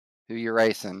know who you're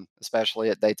racing, especially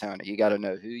at Daytona. You got to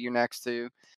know who you're next to,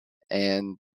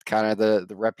 and kind of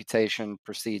the reputation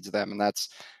precedes them, and that's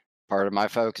part of my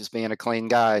focus, being a clean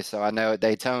guy. So I know at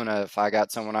Daytona, if I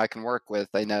got someone I can work with,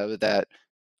 they know that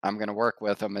I'm going to work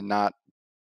with them and not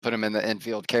put them in the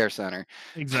infield care center.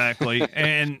 exactly.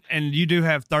 and you do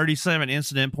have 37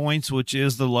 incident points, which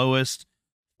is the lowest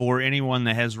for anyone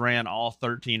that has ran all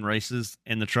 13 races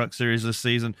in the truck series this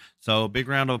season. So a big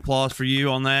round of applause for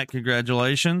you on that.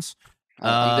 Congratulations.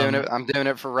 I'm doing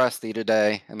it for Rusty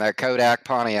today, and that Kodak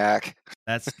Pontiac.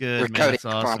 That's good, man. Kodiak That's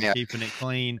awesome. Pontiac. Keeping it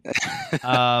clean.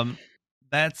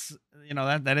 That's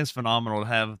that is phenomenal to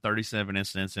have 37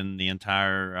 incidents in the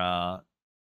entire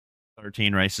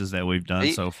 13 races that we've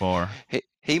done so far.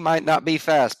 He might not be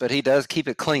fast, but he does keep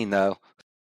it clean, though.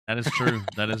 That is true.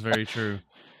 That is very true.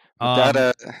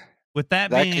 With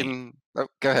that being,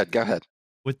 go ahead.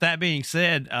 With that being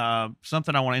said,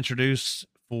 something I want to introduce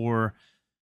for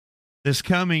this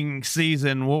coming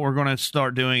season, what we're going to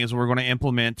start doing is we're going to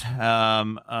implement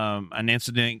an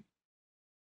incident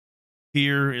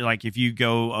here. Like if you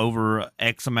go over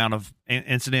X amount of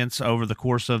incidents over the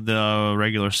course of the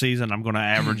regular season, I'm going to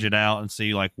average it out and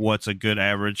see like what's a good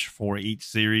average for each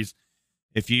series.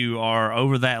 If you are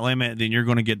over that limit, then you're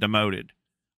going to get demoted.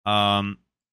 I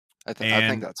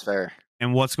think that's fair.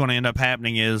 And what's going to end up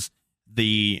happening is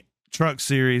the truck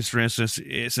series, for instance,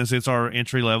 since it's our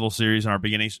entry level series and our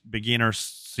beginner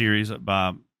series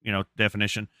by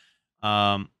definition,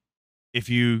 if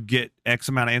you get X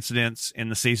amount of incidents in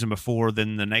the season before,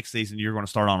 then the next season you're going to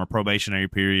start on a probationary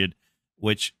period,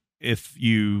 which if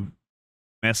you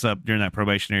mess up during that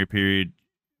probationary period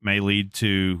may lead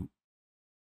to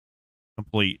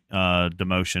complete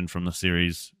demotion from the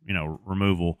series,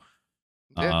 removal.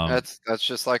 Yeah, that's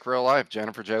just like real life.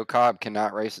 Jennifer Jo Cobb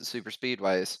cannot race at super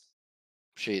speedways.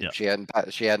 She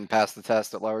hadn't passed the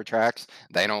test at lower tracks.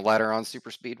 They don't let her on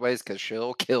super speedways because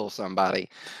she'll kill somebody.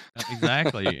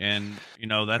 Exactly, and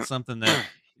that's something that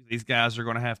these guys are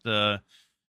going to have to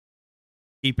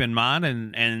keep in mind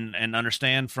and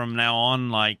understand from now on.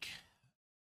 Like,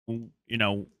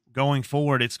 going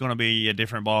forward, it's going to be a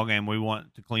different ball game. We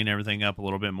want to clean everything up a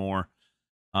little bit more.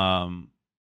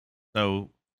 So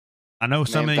I know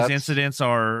some of these incidents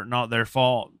are not their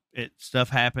fault. Stuff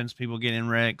happens. People get in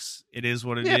wrecks. It is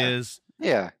what it is.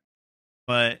 Yeah.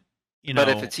 But, but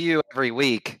if it's you every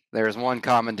week, there's one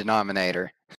common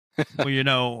denominator.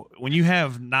 Well, when you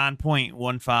have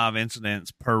 9.15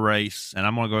 incidents per race, and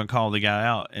I'm going to go and call the guy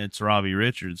out, it's Robbie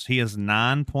Richards. He has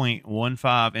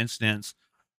 9.15 incidents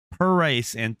per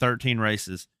race in 13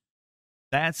 races.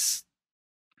 That's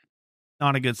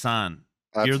not a good sign.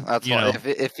 That's why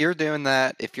if you're doing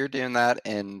that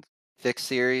in fixed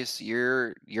series,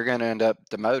 you're going to end up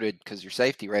demoted because your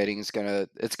safety rating is going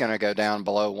to go down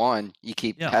below 1. You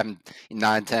keep having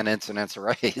 9-10 incidents a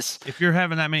race. If you're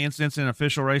having that many incidents in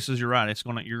official races, you're right.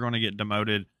 You're going to get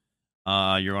demoted.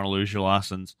 You're going to lose your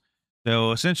license.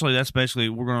 So essentially, that's basically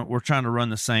we're trying to run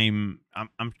the same.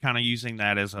 I'm kind of using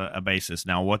that as a basis.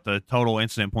 Now, what the total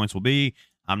incident points will be,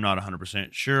 I'm not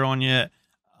 100% sure on yet.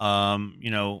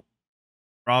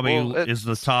 Robbie is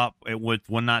the top with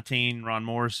 119. Ron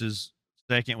Morris is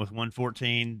second with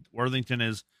 114. Worthington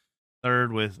is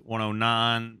third with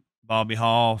 109. Bobby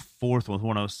Hall fourth with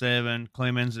 107.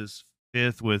 Clemens is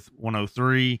fifth with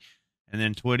 103. And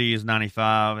then Twitty is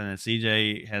 95. And then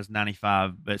CJ has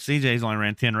 95. But CJ's only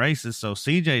ran 10 races. So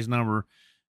CJ's number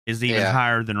is even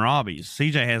higher than Robbie's.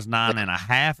 CJ has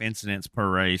 9.5 incidents per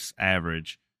race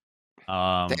average.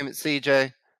 Damn it,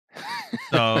 CJ.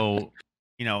 So,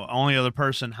 only other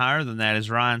person higher than that is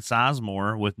Ryan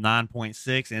Sizemore with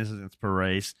 9.6 incidents per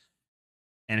race,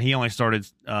 and he only started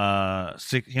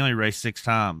six. He only raced 6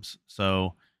 times.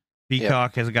 So Yep.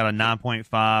 Peacock has got a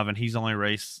 9.5, and he's only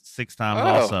raced 6 times Oh.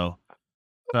 also.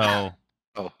 So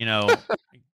Oh. you know,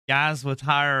 guys with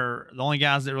higher, the only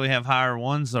guys that really have higher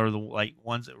ones are the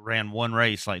ones that ran one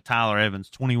race, like Tyler Evans,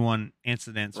 21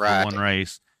 incidents for one Right.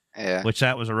 race, Yeah. which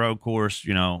that was a road course.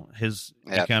 He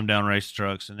Yep. come down race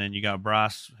trucks, and then you got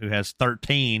Bryce who has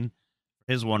 13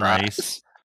 for his one race,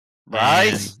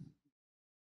 Bryce. and Bryce.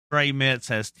 Trey Mitz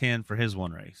has 10 for his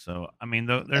one race. So I mean,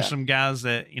 there's Yeah. some guys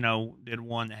that did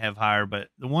one that have higher, but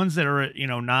the ones that are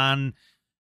 9+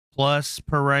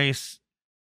 per race,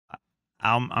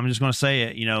 I'm just going to say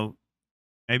it.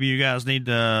 Maybe you guys need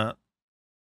to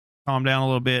calm down a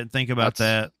little bit and think about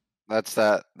That's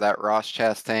that. that Ross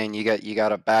Chastain. You got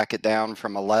to back it down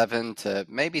from 11 to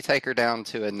maybe take her down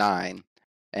to a 9.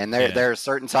 And Yeah, there are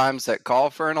certain times that call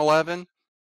for an 11.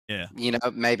 yeah,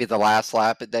 Maybe the last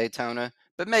lap at Daytona,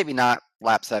 but maybe not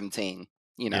lap 17.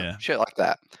 yeah. Shit like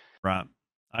that. Right.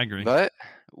 I agree. But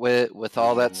with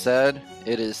all that said,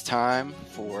 it is time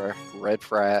for red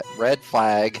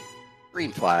flag,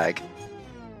 green flag.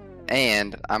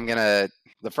 And the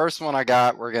first one I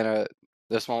got,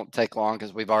 this won't take long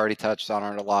because we've already touched on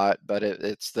it a lot, but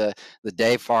it's the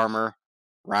Dave Farmer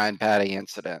Ryan Patty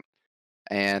incident.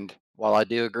 And while I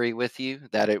do agree with you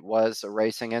that it was a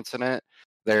racing incident,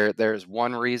 there's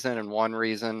one reason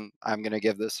I'm going to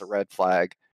give this a red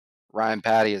flag. Ryan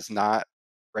Patty is not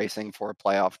racing for a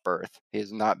playoff berth. He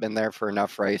has not been there for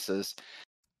enough races.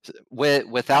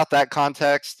 Without that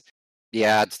context,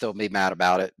 yeah, I'd still be mad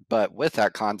about it. But with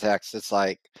that context, it's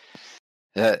like,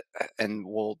 uh, and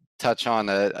we'll touch on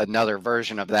another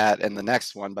version of that in the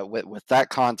next one. But with that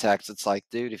context, it's like,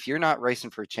 dude, if you're not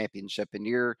racing for a championship and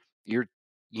you're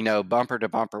bumper to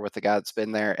bumper with the guy that's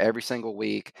been there every single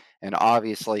week, and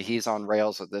obviously he's on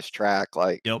rails with this track,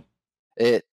 like Yep.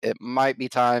 it might be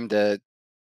time to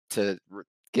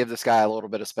give this guy a little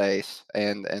bit of space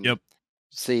and Yep.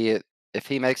 see it. If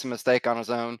he makes a mistake on his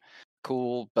own,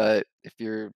 cool. But if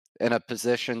you're in a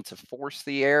position to force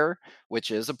the error,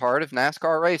 which is a part of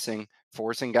NASCAR racing,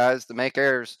 forcing guys to make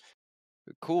errors,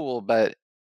 cool. But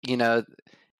you know,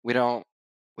 we don't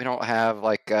we don't have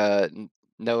like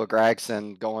Noah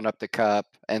Gragson going up the cup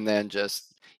and then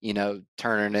just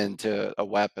turning into a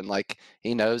weapon. Like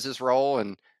he knows his role,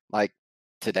 and like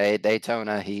today at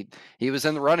Daytona, he was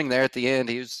in the running there at the end.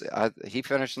 He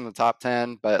finished in the top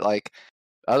 10, but like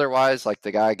otherwise, like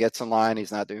the guy gets in line,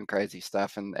 he's not doing crazy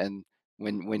stuff, and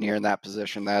when you're in that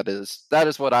position, that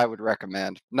is what I would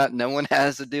recommend. Not no one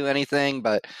has to do anything,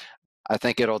 but I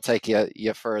think it'll take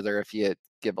you further if you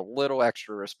give a little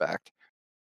extra respect.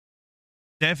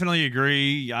 Definitely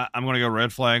agree. I'm going to go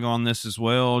red flag on this as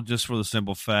well, just for the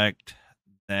simple fact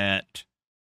that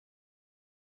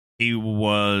he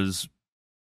was.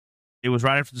 It was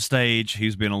right after the stage. He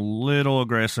was being a little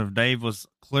aggressive. Dave was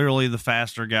clearly the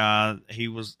faster guy. Patty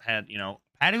was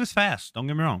fast. Don't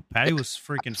get me wrong. Patty was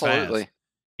freaking fast. Absolutely.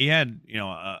 He had,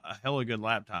 a hella good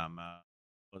lap time.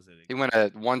 Was it? He went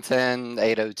at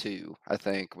 1:10.802, I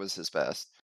think, was his best.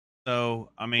 So,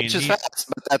 I mean, Which is fast,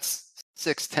 but that's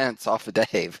 6/10 off of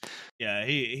Dave. yeah,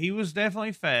 he was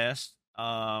definitely fast.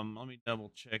 Let me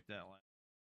double check that one.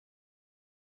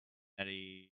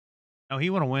 No, he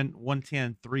would have went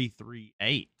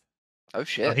 1:10.338. Oh So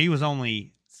shit. he was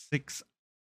only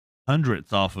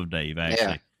 600ths off of Dave, Yeah.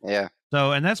 actually. Yeah.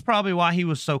 So, and that's probably why he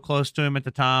was so close to him at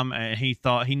the time. And he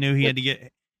knew he had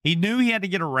to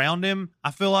get around him.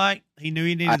 I feel like he knew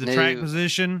he needed the track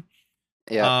position.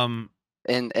 Yeah.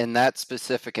 In that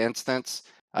specific instance,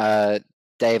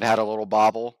 Dave had a little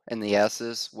bobble in the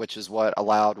S's, which is what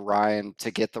allowed Ryan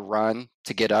to get the run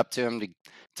to get up to him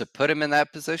to put him in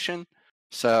that position.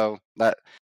 So that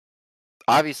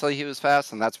obviously he was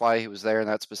fast, and that's why he was there in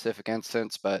that specific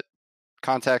instance. But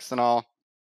context and all,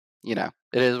 it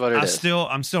is what it is.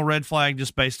 I'm still red flag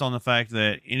just based on the fact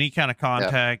that any kind of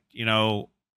contact,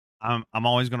 I'm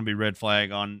always going to be red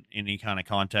flag on any kind of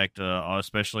contact,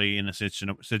 especially in a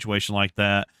situation like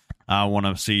that. I want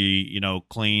to see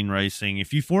clean racing.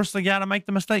 If you force the guy to make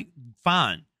the mistake,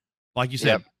 fine. Like you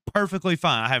said, perfectly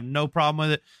fine. I have no problem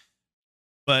with it.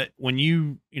 But when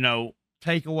you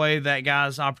take away that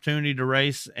guy's opportunity to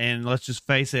race, and let's just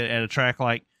face it, at a track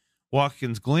like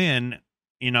Watkins Glen,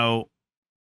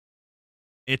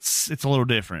 it's a little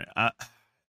different.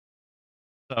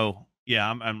 So yeah,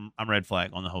 I'm red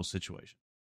flag on the whole situation.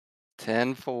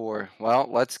 10-4. Well,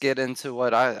 let's get into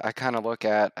what I kind of look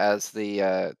at as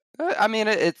the. I mean,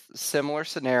 it's similar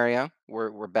scenario.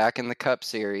 We're back in the Cup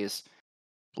Series,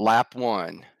 lap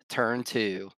 1, turn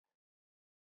 2.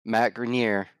 Matt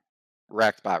Grenier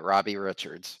wrecked by Robbie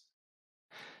Richards.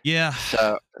 Yeah.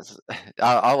 So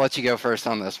I'll let you go first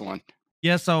on this one.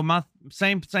 Yeah, so my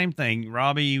same thing.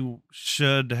 Robbie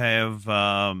should have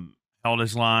held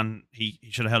his line. He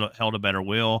should have held a better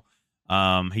will.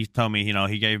 He told me,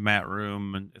 he gave Matt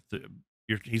room, and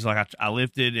he's like, I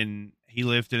lifted and he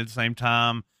lifted at the same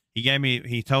time.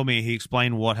 He told me, he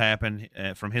explained what happened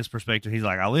from his perspective. He's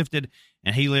like, I lifted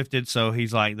and he lifted. So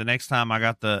he's like, the next time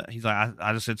he's like,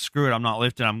 I just said, screw it, I'm not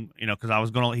lifting.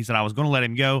 Cause he said I was going to let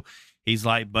him go. He's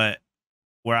like, but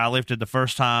where I lifted the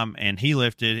first time and he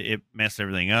lifted, it messed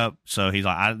everything up. So he's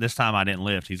like, this time I didn't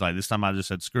lift. He's like, this time I just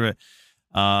said, screw it.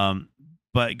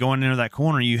 But going into that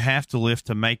corner, you have to lift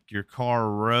to make your car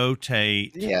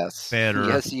rotate Yes. better.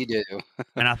 Yes, you do.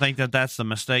 And I think that's the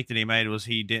mistake that he made, was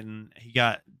he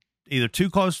got either too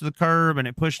close to the curb and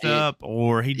it pushed up,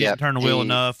 or he didn't turn the wheel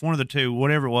enough. One of the two,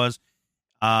 whatever it was.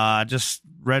 Just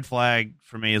red flag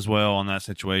for me as well on that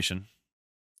situation.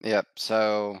 Yep.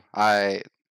 So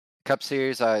Cup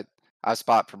Series, I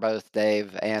spot for both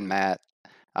Dave and Matt.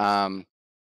 I've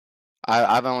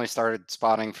only started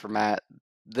spotting for Matt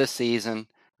this season,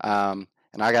 and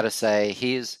I got to say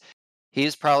he's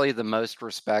probably the most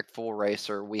respectful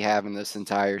racer we have in this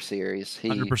entire series. He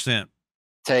 100%.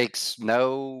 takes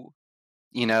no,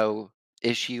 you know,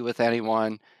 issue with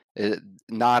anyone. uh,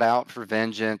 Not out for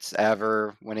vengeance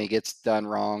ever when he gets done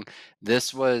wrong.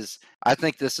 I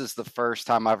think this is the first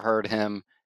time I've heard him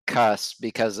cuss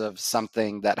because of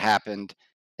something that happened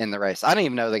in the race. I didn't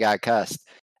even know the guy cussed.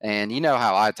 And you know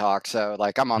how I talk. So,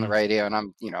 like, I'm on the radio and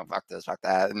I'm, fuck this, fuck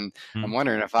that. And I'm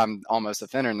wondering if I'm almost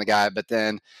offending the guy. But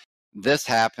then this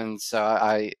happens. So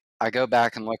I go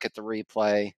back and look at the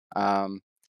replay.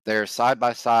 They're side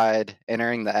by side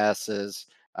entering the S's.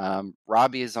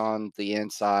 Robbie is on the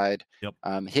inside. Yep.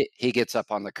 He gets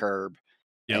up on the curb,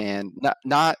 Yep. and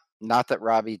not that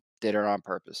Robbie did it on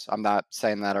purpose. I'm not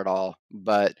saying that at all.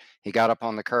 But he got up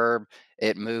on the curb.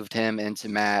 It moved him into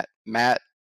Matt.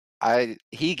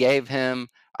 He gave him,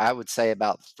 I would say,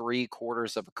 about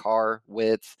 3/4 of a car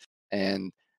width,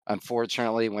 and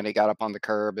unfortunately, when he got up on the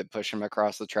curb, it pushed him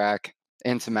across the track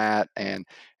into Matt, and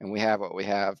we have what we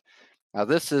have. Now,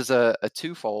 this is a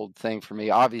twofold thing for me.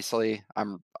 Obviously,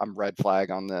 I'm red flag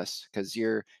on this because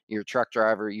you're a truck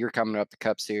driver. You're coming up the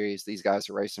Cup Series. These guys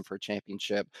are racing for a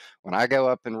championship. When I go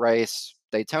up and race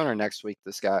Daytona next week,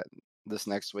 this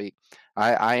next week,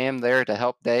 I am there to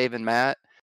help Dave and Matt,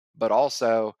 but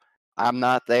also I'm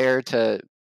not there to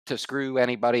screw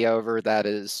anybody over that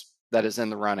is in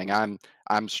the running.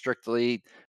 I'm strictly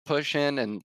pushing,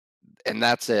 and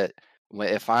that's it.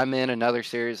 If I'm in another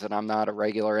series that I'm not a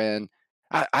regular in,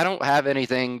 I don't have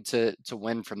anything to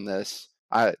win from this.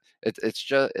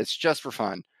 It's just for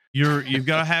fun. You've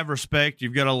got to have respect.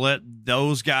 You've got to let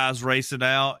those guys race it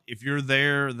out. If you're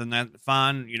there, then that's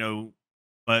fine,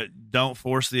 but don't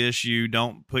force the issue.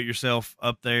 Don't put yourself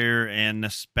up there in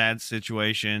this bad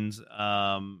situations.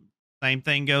 Same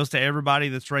thing goes to everybody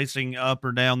that's racing up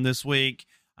or down this week.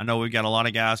 I know we've got a lot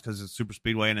of guys because it's super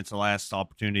speedway and it's the last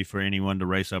opportunity for anyone to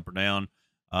race up or down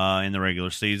in the regular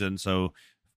season. So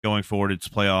going forward, it's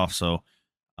playoffs. So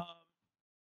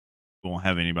we won't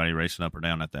have anybody racing up or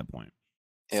down at that point.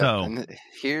 Yeah, So and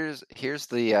here's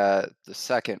the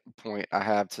second point I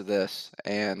have to this,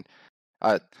 and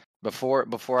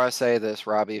before I say this,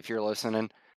 Robbie, if you're listening,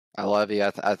 I love you.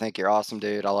 I think you're awesome,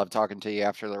 dude. I love talking to you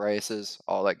after the races,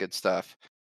 all that good stuff.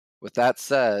 With that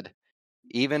said,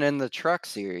 even in the truck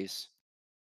series,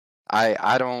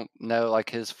 I don't know like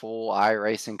his full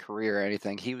iRacing career or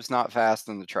anything. He was not fast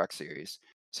in the truck series.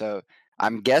 So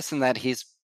I'm guessing that he's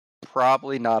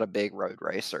probably not a big road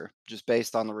racer, just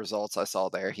based on the results I saw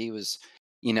there. He was,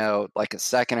 like a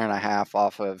second and a half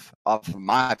off of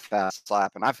my fast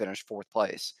lap, and I finished fourth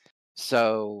place.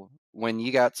 So when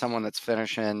you got someone that's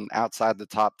finishing outside the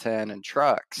top 10 in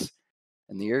trucks,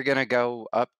 and you're going to go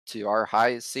up to our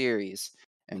highest series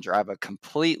and drive a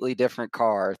completely different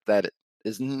car that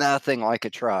is nothing like a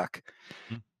truck,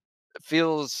 it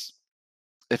feels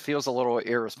a little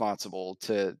irresponsible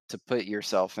to put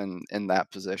yourself in that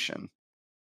position.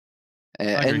 I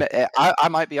agree. And I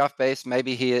might be off base.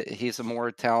 Maybe he's a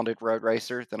more talented road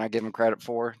racer than I give him credit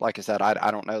for. Like I said, I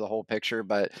don't know the whole picture,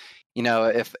 but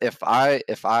if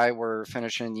I were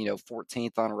finishing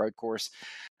 14th on a road course,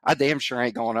 I damn sure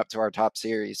ain't going up to our top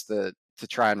series to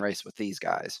try and race with these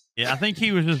guys. Yeah, I think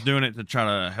he was just doing it to try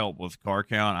to help with car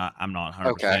count. I'm not 100%.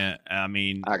 Okay, I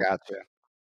mean, I got you.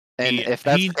 And he if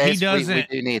that's the he case, we doesn't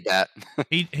do need that.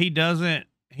 he doesn't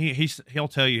he'll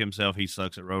tell you himself he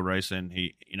sucks at road racing.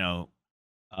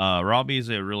 Robbie's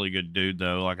a really good dude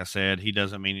though. Like I said, he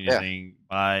doesn't mean anything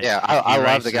by Yeah, he I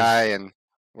love the races. guy, and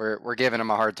we're giving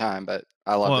him a hard time, but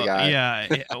I love the Well, guy.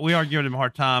 yeah, we are giving him a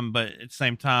hard time, but at the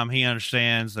same time, he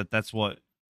understands that that's what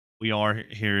we are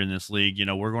here in this league. You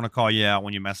know, we're going to call you out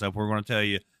when you mess up. We're going to tell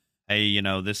you, hey, you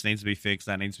know, this needs to be fixed,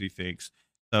 that needs to be fixed.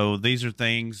 So these are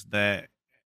things that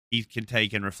he can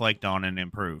take and reflect on and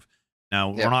improve.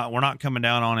 Now Yep. we're not coming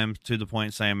down on him to the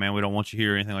point saying, man, we don't want you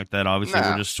here or anything like that. Obviously,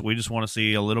 No. we just want to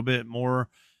see a little bit more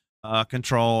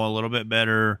control, a little bit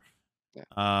better, Yeah.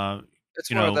 uh, It's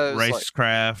you one of know, those like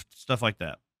racecraft stuff like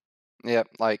that. yep,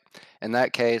 like in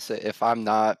that case, if I'm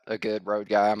not a good road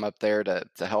guy, I'm up there to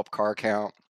help car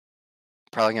count.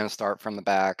 Probably going to start from the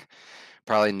back.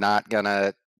 Probably not going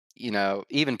to,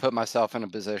 even put myself in a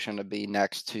position to be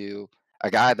next to a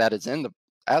guy that is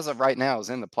as of right now, is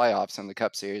in the playoffs in the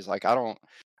Cup Series. Like I don't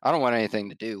want anything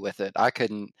to do with it. I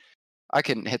couldn't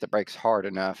hit the brakes hard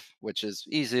enough, which is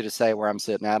easy to say where I'm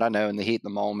sitting at. I know in the heat of the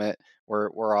moment,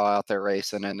 we're all out there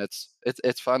racing, and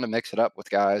it's fun to mix it up with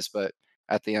guys. But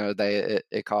at the end of the day,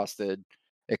 it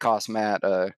cost Matt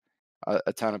a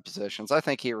ton of positions. I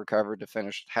think he recovered to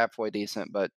finish halfway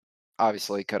decent, but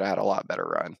obviously could have had a lot better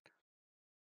run.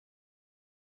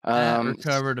 Matt Um,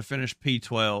 recovered to finish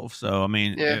P12. So I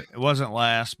mean, yeah, it wasn't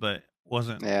last, but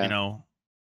wasn't yeah,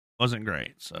 wasn't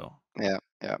great. So yeah,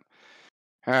 yeah.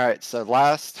 All right, so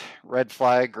last red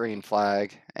flag, green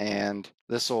flag, and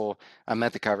this will I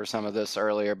meant to cover some of this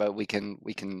earlier, but we can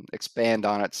expand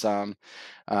on it some.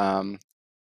 Um,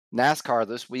 NASCAR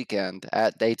this weekend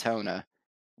at Daytona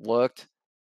looked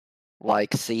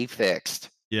like C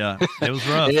fixed. yeah, it was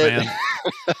rough, It, man.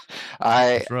 I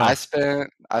It's I rough. spent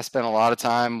I spent a lot of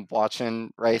time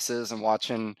watching races and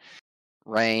watching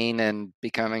rain and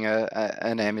becoming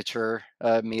an amateur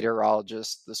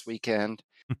meteorologist this weekend.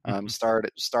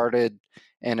 Started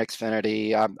in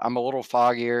Xfinity. I'm a little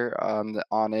foggier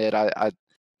on it. I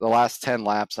the last 10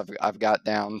 laps I've got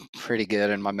down pretty good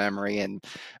in my memory, and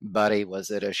buddy,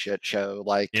 was it a shit show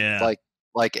Yeah,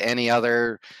 like any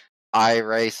other I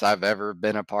race I've ever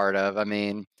been a part of. I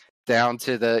mean, down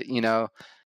to the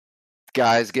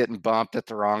guys getting bumped at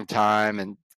the wrong time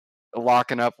and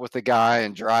locking up with the guy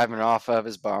and driving off of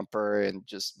his bumper and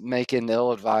just making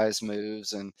ill-advised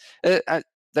moves. And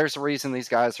there's a reason these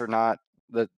guys are not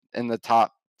in the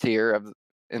top tier of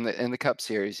in the Cup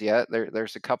Series yet.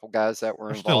 There's a couple guys that were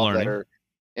we're still involved that learning. are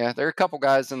yeah. There are a couple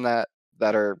guys in that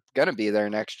are going to be there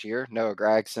next year. Noah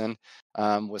Gragson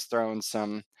was throwing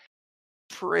some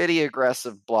pretty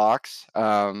aggressive blocks.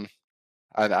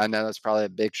 I know that's probably a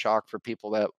big shock for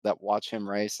people that watch him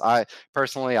race. I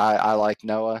personally, I like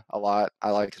Noah a lot.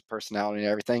 I like his personality and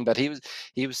everything, but he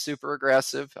was super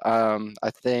aggressive.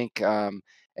 I think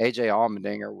AJ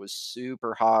Allmendinger was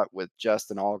super hot with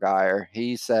Justin Allgaier.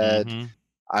 He said, Hmm.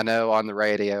 I know on the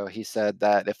radio, he said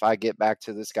that if I get back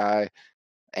to this guy,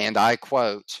 and I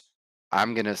quote,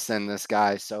 I'm gonna send this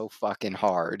guy so fucking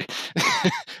hard.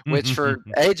 Which for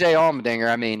AJ Allmendinger,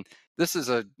 I mean, this is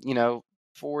a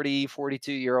 40,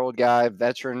 42-year-old guy,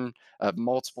 veteran of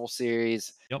multiple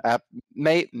series, Yep. uh,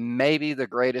 maybe the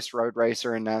greatest road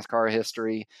racer in NASCAR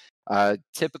history.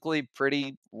 Typically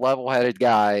pretty level-headed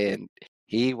guy, and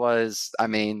I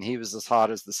mean, he was as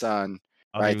hot as the sun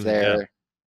Oh, he right was. Yeah, there.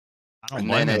 I don't And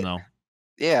then blame him it though.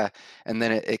 yeah, and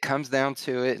then it comes down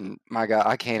to it, and my God,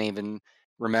 I can't even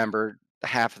remember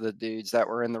half of the dudes that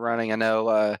were in the running. I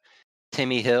know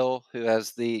Timmy Hill, who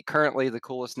has currently the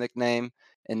coolest nickname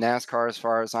in NASCAR as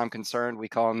far as I'm concerned. We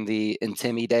call him the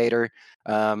Intimidator.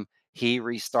 He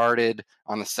restarted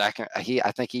on the second. I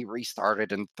think he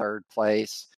restarted in third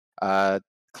place.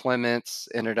 Clements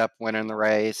ended up winning the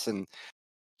race, and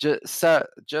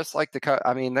just like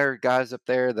I mean, there are guys up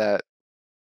there that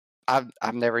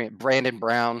I've never Brandon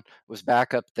Brown was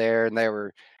back up there, and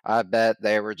I bet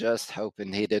they were just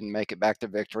hoping he didn't make it back to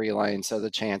victory lane so the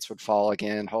chance would fall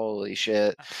again. Holy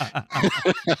shit.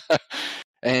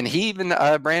 And he even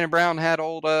Brandon Brown had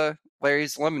old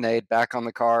Larry's Lemonade back on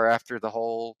the car after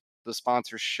the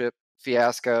sponsorship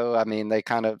fiasco. I mean, they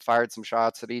kind of fired some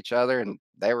shots at each other, and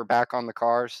they were back on the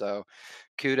car, so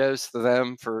kudos to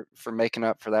them for making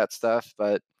up for that stuff.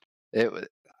 But it was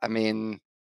I mean,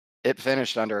 it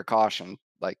finished under a caution.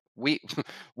 Like we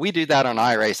do that on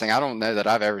iRacing. I don't know that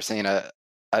I've ever seen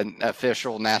an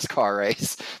official NASCAR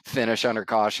race finish under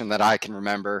caution that I can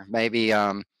remember. Maybe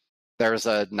there was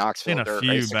a Seen Knoxville a dirt few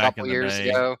race a back in couple the years day.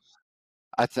 ago.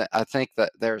 I think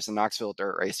that there was a Knoxville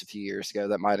dirt race a few years ago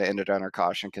that might have ended under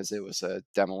caution because it was a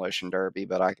demolition derby,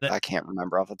 but That I can't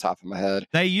remember off the top of my head.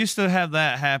 they used to have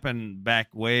that happen back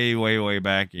way, way, way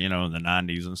back, you know, in the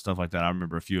 '90s and stuff like that. I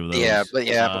remember a few of those. Yeah,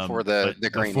 before But the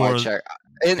green white before, check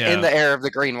in yeah, the era of the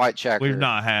green white we've checker.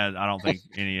 not had, I don't think,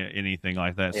 anything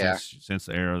like that Yeah. since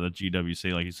the era of the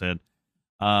GWC, like you said.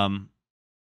 Um,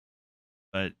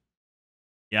 But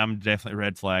yeah, I'm definitely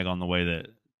red flag on the way that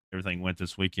everything went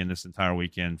this weekend, this entire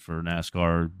weekend for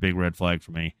NASCAR. Big red flag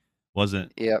for me.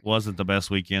 Wasn't Yep. wasn't the best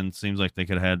weekend. Seems like they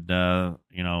could have had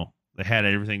they had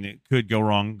everything that could go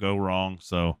wrong.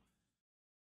 So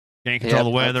can't control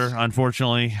Yep. the weather, That's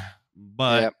unfortunately.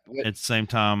 But yep. at the same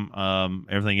time,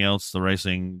 everything else, the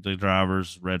racing, the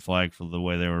drivers, red flag for the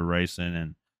way they were racing,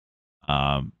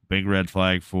 and big red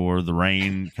flag for the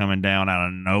rain coming down out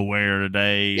of nowhere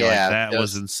today. Like Yeah. that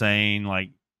was Just insane.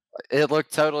 Like it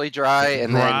looked totally dry,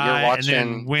 and then you're dry, and then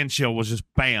watching. wind chill was just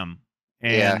bam.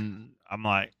 Yeah. And I'm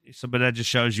like, so, but that just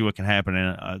shows you what can happen.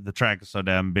 And the track is so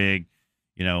damn big,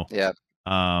 you know, Yeah.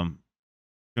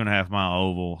 2.5 mile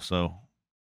oval. So,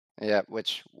 Yeah.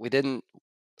 Which we didn't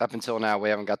up until now. We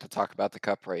haven't got to talk about the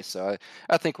Cup race, so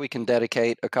I think we can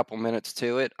dedicate a couple minutes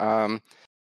to it.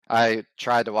 I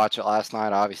tried to watch it last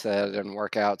night. Obviously, that didn't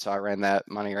work out, so I ran that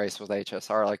money race with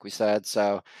HSR, like we said.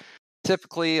 So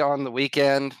typically on the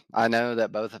weekend, I know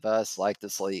that both of us like to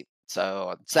sleep.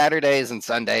 So Saturdays and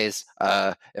Sundays,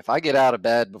 if I get out of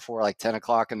bed before like 10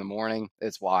 o'clock in the morning,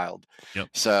 it's wild. yep,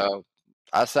 So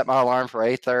I set my alarm for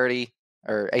 8:30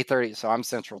 or 8:30. So I'm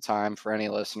Central Time for any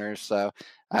listeners. So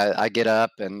I get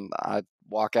up and I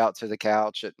walk out to the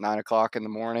couch at 9 o'clock in the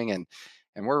morning, and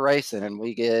we're racing, and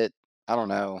we get, I don't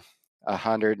know,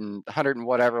 100 and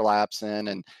whatever laps in,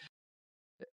 and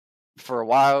for a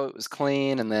while it was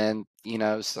clean, and then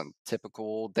some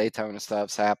typical Daytona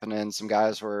stuff's happening. Some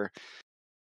guys were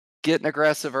getting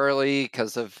aggressive early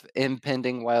because of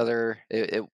impending weather.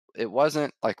 It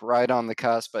wasn't like right on the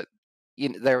cusp, but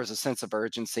there was a sense of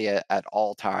urgency at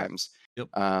all times. yep,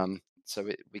 So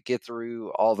we get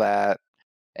through all that,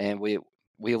 and we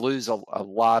lose a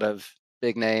lot of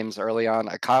big names early on.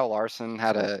 Kyle Larson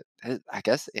had I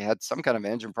guess he had some kind of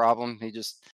engine problem. He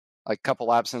just, like, a couple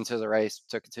laps into the race,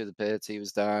 took it to the pits. He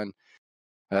was done.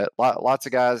 Lots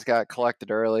of guys got collected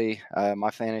early.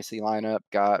 My fantasy lineup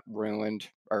got ruined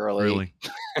early. really,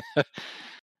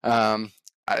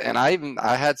 And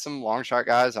I had some long shot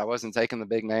guys. I wasn't taking the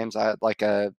big names. I had like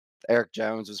Eric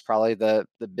Jones was probably the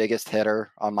biggest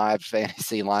hitter on my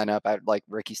fantasy lineup. I had like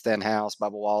Ricky Stenhouse,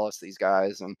 Bubba Wallace, these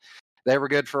guys, and they were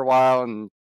good for a while. And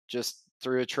just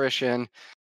through attrition,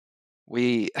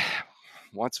 we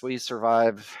once we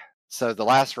survive. So the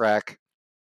last wreck,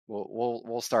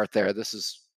 we'll start there. This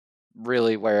is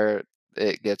really where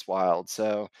it gets wild.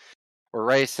 So we're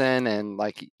racing, and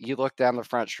like you look down the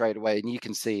front straightaway and you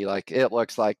can see, like, it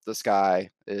looks like the sky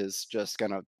is just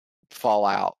gonna fall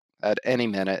out at any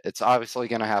minute. It's obviously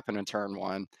gonna happen in turn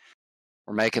one.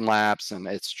 We're making laps and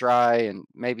it's dry, and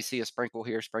maybe see a sprinkle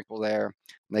here, sprinkle there.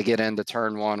 And they get into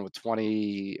turn one with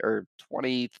 20 or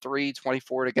 23,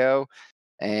 24 to go.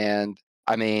 And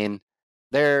I mean,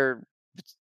 they're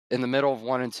in the middle of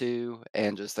one and two,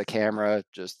 and just the camera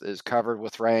just is covered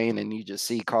with rain, and you just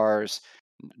see cars,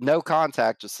 no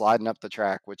contact, just sliding up the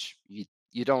track, which you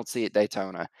don't see at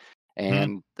Daytona. hmm,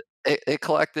 And it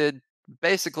collected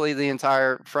basically the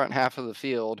entire front half of the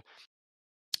field,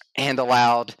 and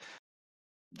allowed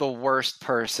the worst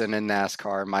person in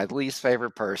NASCAR, my least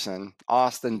favorite person,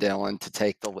 Austin Dillon, to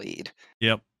take the lead.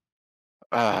 yep.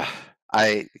 Uh, I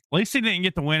At least he didn't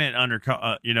get to win it under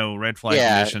red flag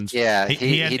Yeah, conditions. yeah, He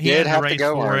he had he did had to have to race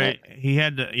go for earn it. it. He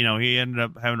had to he ended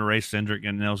up having to race Cindric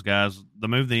and those guys. The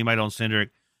move that he made on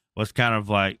Cindric was kind of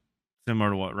like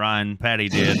similar to what Ryan Patty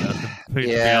did. To be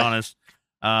Yeah. honest,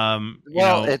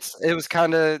 Well, it was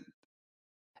kind of,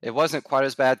 it wasn't quite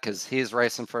as bad because he's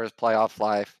racing for his playoff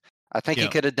life. I think he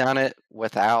yeah. could have done it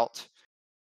without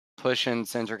pushing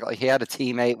Cindric. Like, he had a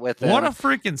teammate with What a him.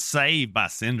 freaking save by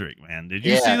Cindric, man! Did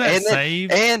you see Yeah, that and then,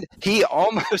 save? and he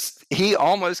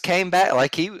almost came back.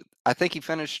 Like, I think he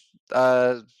finished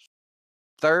second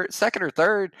or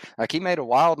third. Like, he made a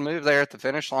wild move there at the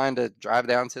finish line to drive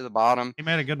down to the bottom. He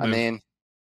made a good I move. mean,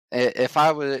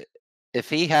 if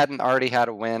he hadn't already had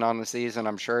a win on the season,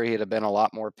 I'm sure he'd have been a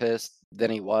lot more pissed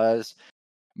than he was.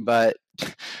 But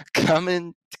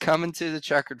coming to the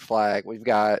checkered flag, we've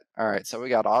got, all right. So we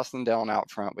got Austin Dillon out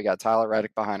front. We got Tyler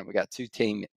Reddick behind him. We got two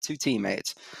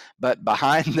teammates, but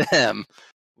behind them,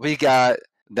 we got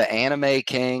the Anime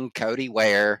King Cody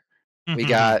Ware. We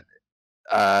got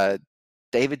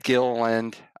David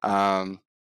Gilliland. Gosh,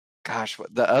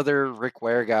 the other Rick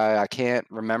Ware guy, I can't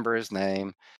remember his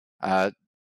name.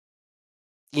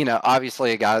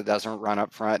 Obviously a guy that doesn't run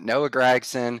up front. Noah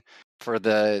Gragson for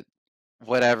the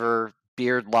whatever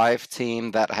Beard Life team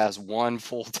that has one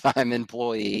full-time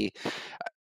employee.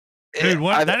 Dude,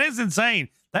 what? I That is insane.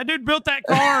 That dude built that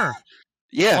car.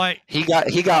 Yeah, Like, he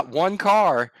got one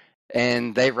car,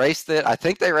 and they raced it. I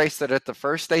think they raced it at the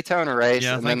first Daytona race,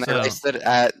 yeah, I and then think they so. raced it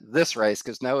at this race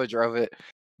because Noah drove it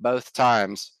both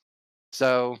times.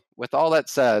 So with all that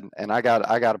said, and I got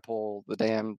to pull the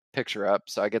damn picture up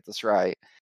so I get this right.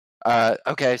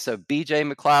 Okay, so B.J.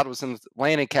 McLeod was in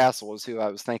Landon Castle was who I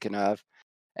was thinking of,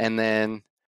 and then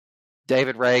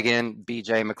David Reagan,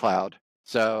 B.J. McLeod.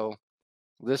 So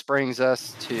this brings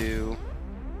us to,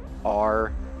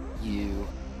 are you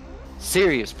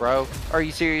serious, bro? Are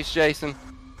you serious, Jason?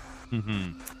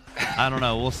 I don't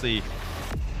know. We'll see.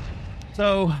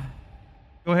 So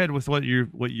go ahead with what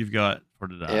you've got for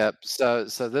today. Yep. So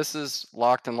this is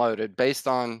locked and loaded based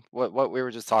on what we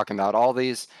were just talking about. All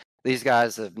these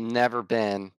guys have never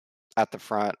been at the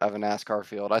front of a NASCAR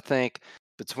field. I think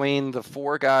between the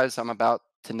four guys I'm about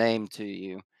to name to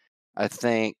you, I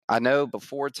know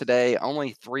before today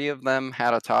only three of them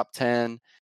had a top 10,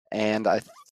 and I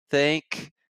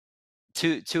think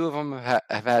two of them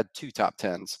have had two top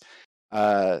 10s.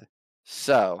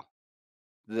 So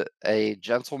a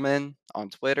gentleman on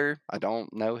Twitter, I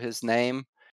don't know his name,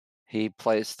 he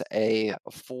placed a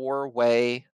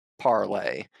four-way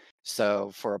parlay.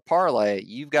 So for a parlay,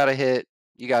 you got to hit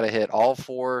all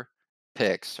four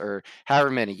picks or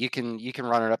however many. You can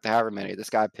run it up to however many. This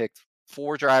guy picked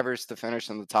four drivers to finish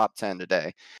in the top 10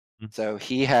 today. Mm. So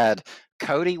he had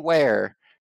Cody Ware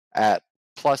at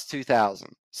plus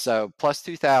 2,000. So plus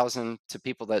 2,000 to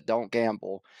people that don't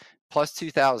gamble. Plus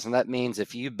 2,000, that means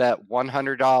if you bet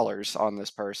 $100 on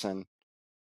this person,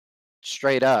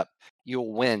 straight up,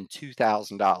 you'll win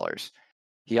 $2,000.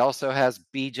 He also has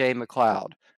BJ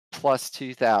McLeod plus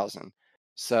 2,000.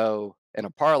 So in a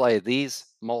parlay, these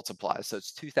multiply. So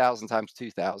it's 2,000 times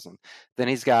 2,000. Then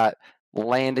he's got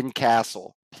Landon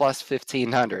Castle plus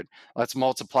 1,500. Let's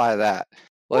multiply that.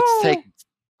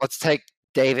 Let's take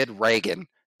David Reagan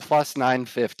plus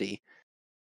 950.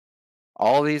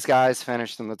 All these guys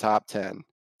finished in the top 10.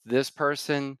 This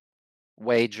person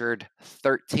wagered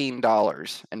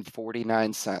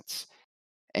 $13.49.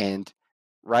 And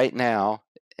right now,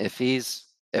 if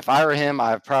I were him,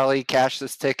 I'd probably cash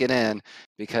this ticket in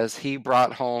because he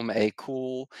brought home a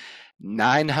cool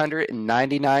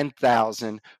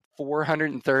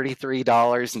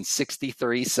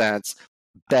 $999,433.63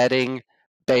 betting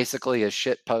basically a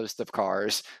shit post of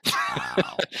cars.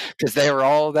 Wow. Because they were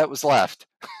all that was left.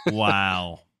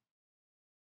 Wow.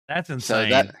 That's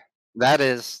insane. So that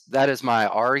is my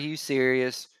are you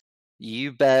serious?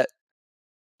 You bet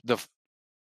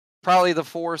probably the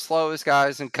four slowest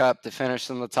guys in Cup to finish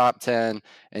in the top 10,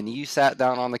 and you sat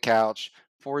down on the couch,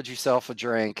 poured yourself a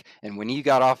drink, and when you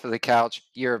got off of the couch,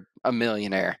 you're a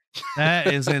millionaire.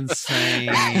 That is insane,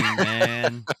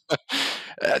 man.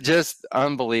 Just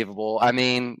unbelievable. I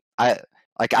mean, I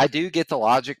do get the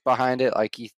logic behind it.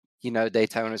 Like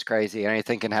Daytona's crazy.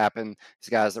 Anything can happen.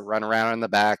 These guys that run around in the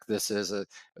back. This is a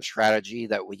strategy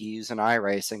that we use in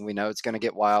iRacing. We know it's going to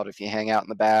get wild if you hang out in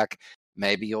the back.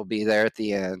 Maybe you'll be there at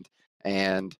the end.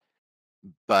 And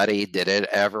buddy, did it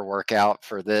ever work out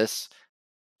for this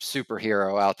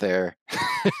superhero out there?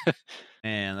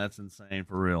 Man, that's insane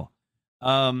for real.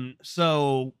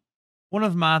 So one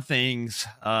of my things,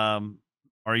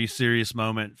 are you serious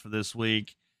moment for this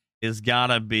week is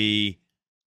gotta be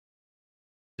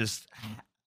just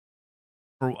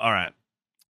all right.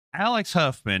 Alex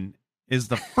Huffman is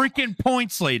the freaking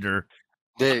points leader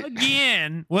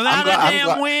again without a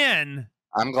damn win.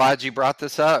 I'm glad you brought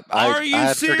this up. Are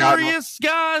you serious,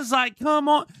 guys? Like, come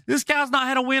on. This guy's not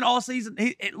had a win all season.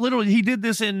 He did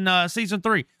this in season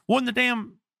 3. Won the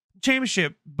damn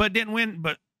championship, but didn't win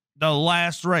but the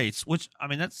last race, which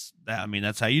that's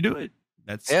how you do it.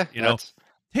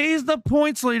 He's the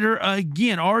points leader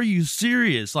again. Are you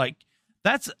serious? Like,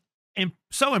 that's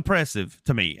so impressive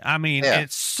to me.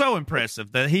 It's so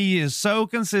impressive that he is so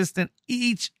consistent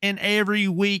each and every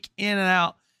week in and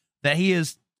out, that he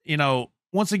is,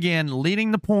 once again,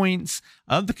 leading the points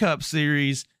of the Cup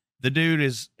Series. The dude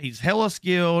he's hella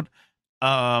skilled.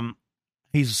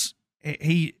 He's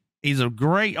a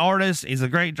great artist. He's a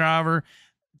great driver.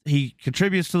 He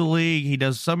contributes to the league. He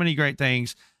does so many great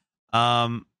things.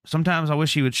 Sometimes I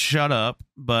wish he would shut up,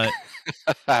 but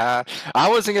I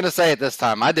wasn't going to say it this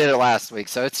time. I did it last week,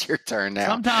 so it's your turn now.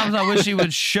 Sometimes I wish he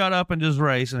would shut up and just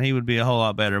race, and he would be a whole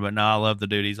lot better. But no, I love the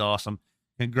dude. He's awesome.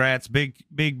 Congrats, big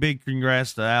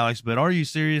congrats to Alex. But are you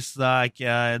serious? Like,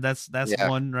 that's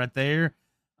one right there.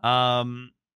 I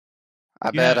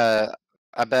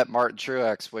bet Martin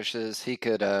Truex wishes he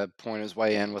could point his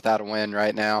way in without a win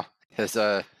right now, because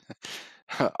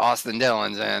Austin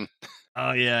Dillon's in.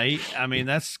 Oh yeah,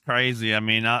 that's crazy. I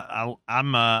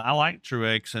like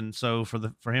Truex, and so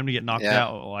for him to get knocked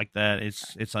out like that,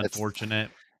 it's unfortunate.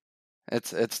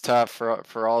 It's tough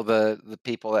for all the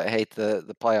people that hate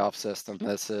the playoff system.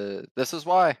 This is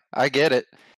why I get it.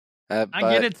 I get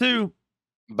But it too.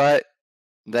 but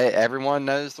everyone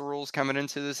knows the rules coming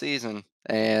into the season,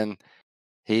 and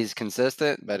he's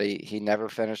consistent, but he never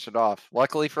finished it off.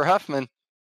 Luckily for Huffman,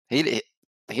 he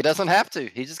he doesn't have to.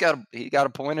 He got to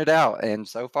point it out, and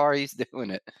so far he's doing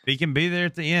it. He can be there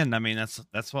at the end. I mean,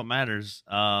 that's what matters.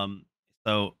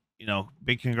 So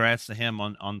big congrats to him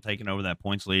on taking over that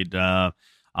points lead.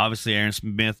 Obviously, Aaron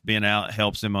Smith being out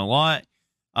helps him a lot.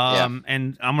 Yeah.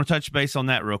 And I'm gonna touch base on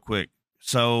that real quick.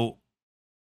 So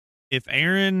if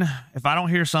I don't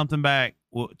hear something back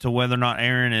to whether or not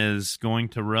Aaron is going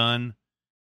to run,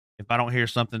 if I don't hear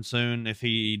something soon, if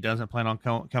he doesn't plan on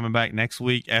coming back next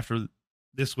week after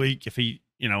this week, if he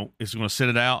is going to sit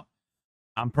it out,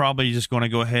 I'm probably just going to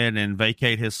go ahead and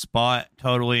vacate his spot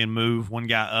totally and move one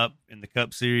guy up in the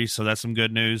Cup Series. So that's some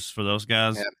good news for those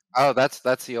guys. Yeah. Oh, that's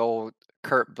the old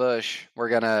Kurt Busch. We're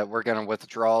gonna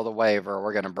withdraw the waiver.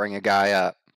 We're gonna bring a guy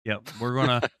up. Yep, we're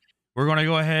gonna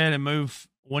go ahead and move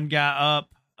one guy up.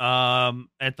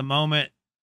 At the moment,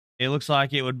 it looks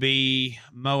like it would be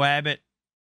Mo Abbott.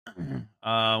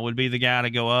 Would be the guy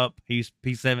to go up. He's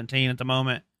P17 at the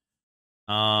moment.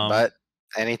 But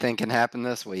anything can happen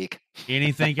this week.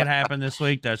 Anything can happen this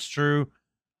week. That's true.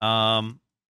 Mo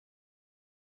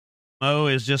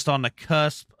is just on the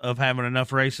cusp of having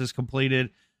enough races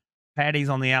completed. Patty's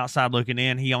on the outside looking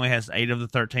in. He only has 8 of the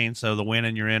 13, so the win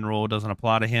and you're in rule doesn't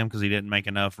apply to him because he didn't make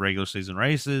enough regular season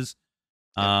races.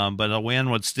 But a win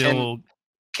would still.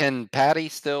 Can Patty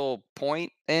still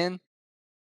point in?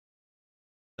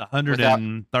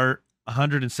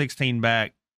 116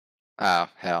 back. Oh,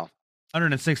 hell.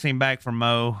 116 back from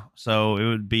Mo, so it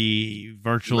would be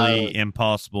virtually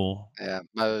impossible. Yeah,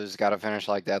 Mo's got to finish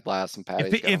like that last, and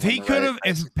Patty's if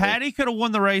Patty could have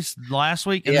won the race last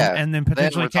week and then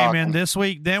potentially came in this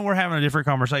week, then we're having a different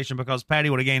conversation because Patty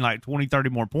would have gained like 20, 30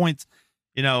 more points.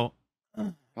 Well,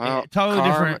 totally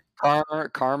different.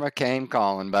 Karma came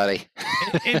calling, buddy.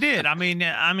 it did. I mean,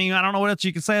 I don't know what else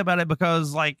you can say about it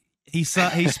because like he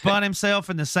spun himself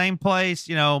in the same place,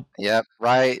 Yep,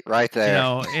 right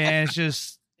there. And it's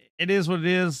just it is what it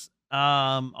is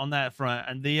on that front.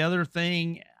 And the other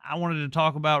thing I wanted to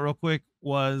talk about real quick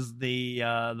was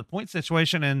the point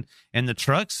situation and the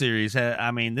truck series.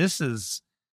 I mean, this is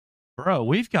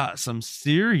we've got some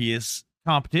serious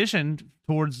competition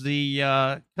towards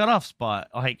the cutoff spot.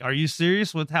 Like, are you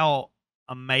serious with how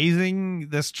amazing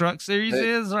this truck series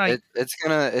is? Right, it's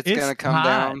gonna come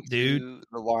down dude. to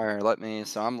the wire.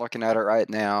 So I'm looking at it right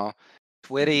now.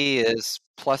 Twitty is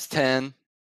 +10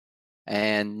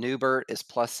 and Newbert is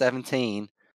 +17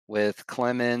 with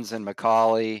Clemens and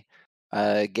McCauley.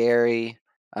 Gary,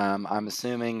 I'm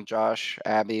assuming Josh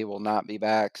Abbey will not be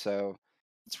back, so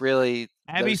it's really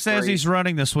Abby says he's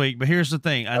running this week, but here's the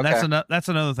thing, and that's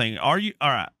another thing. Are you all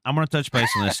right? I'm going to touch base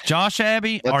on this. Josh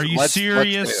Abbey, are you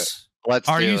serious?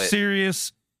 Are you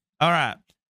serious? All right.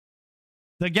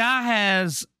 The guy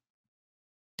has.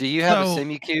 Do you have a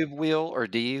SemiCube wheel or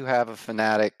do you have a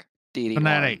Fanatic DD1?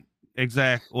 Fanatic,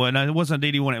 exactly. Well, no, it wasn't a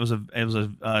DD1. It was a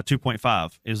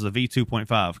 2.5. It was the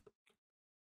V2.5.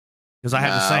 Because I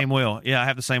have the same wheel. Yeah, I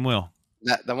have the same wheel.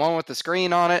 The one with the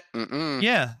screen on it?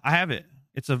 Yeah, I have it.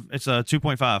 It's a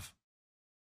 2.5.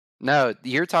 No,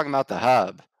 you're talking about the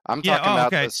hub. I'm talking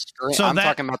about the screen. So I'm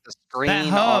talking about the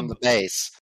screen on the base.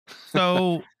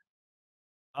 So,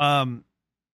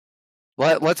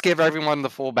 let's give everyone the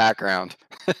full background.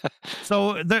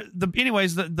 So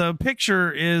the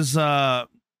picture is the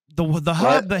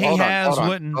hub that he has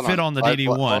wouldn't fit on the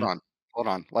DD1. Hold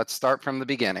on. Let's start from the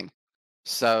beginning.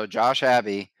 So Josh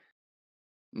Abbey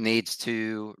needs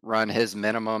to run his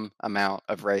minimum amount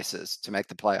of races to make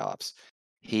the playoffs.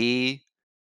 He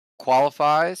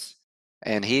qualifies,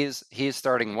 and he is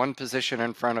starting one position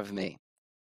in front of me.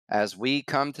 As we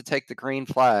come to take the green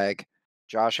flag,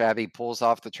 Josh Abbey pulls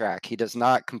off the track. He does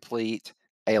not complete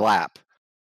a lap.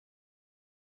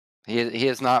 He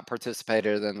has not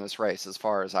participated in this race as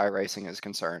far as iRacing is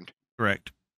concerned.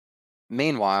 Correct.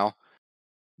 Meanwhile,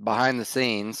 behind the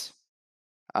scenes,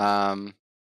 a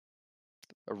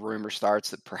rumor starts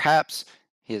that perhaps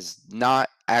he is not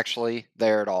actually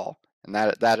there at all, and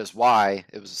that is why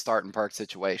it was a start and park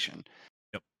situation.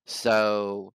 Yep.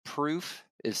 So proof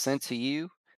is sent to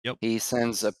you. Yep. He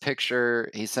sends a picture.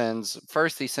 He sends a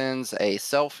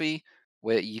selfie.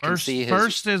 You can see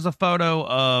first is a photo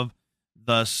of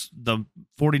the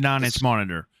 49-inch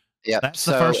monitor. Yeah, that's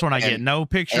the first one I get. No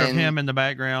picture of him in the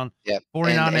background. Yep.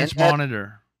 49-inch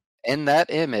monitor. In that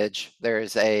image, there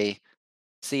is a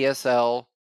CSL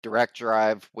direct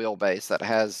drive wheelbase that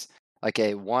has like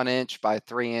a 1-inch by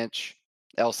 3-inch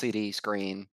LCD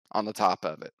screen on the top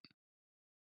of it.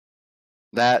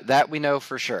 That we know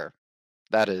for sure.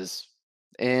 That is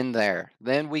in there.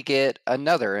 Then we get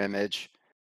another image.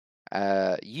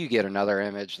 You get another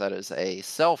image that is a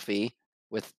selfie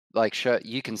with like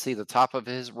you can see the top of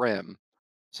his rim.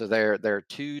 So there are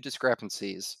two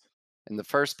discrepancies. In the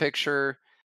first picture,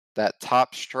 that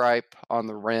top stripe on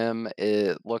the rim,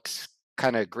 it looks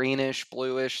kind of greenish,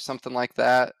 bluish, something like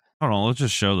that. Hold on, let's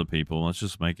just show the people. Let's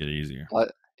just make it easier.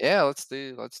 Yeah, let's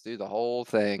do the whole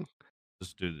thing.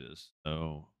 Let's do this.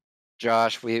 So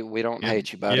Josh, we don't give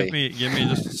hate you, give buddy. me give me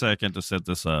just a second to set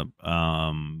this up.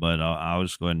 But I'll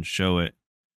just go ahead and show it.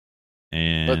 But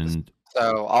And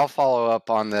so I'll follow up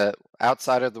on the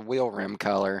outside of the wheel rim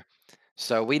color.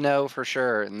 So we know for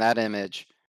sure in that image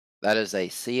that is a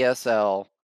CSL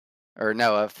or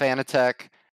no, a Fanatec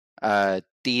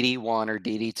DD1 or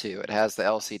DD2. It has the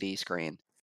LCD screen.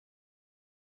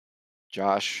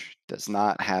 Josh does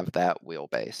not have that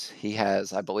wheelbase. He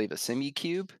has, I believe, a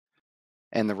Simucube.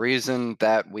 And the reason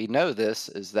that we know this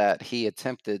is that he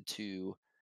attempted to,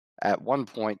 at one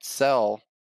point, sell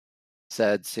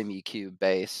said Simucube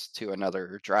base to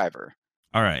another driver.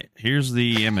 all right, here's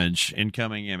the image,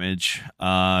 incoming image.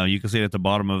 You can see it at the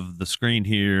bottom of the screen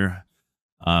here,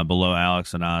 below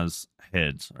Alex and I's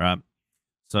heads. Right.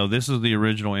 So this is the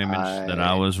original image that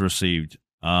I was received.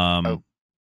 Oh,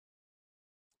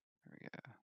 there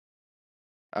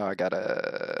we go.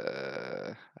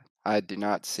 Oh, I do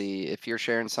not see. If you're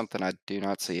sharing something, I do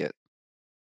not see it.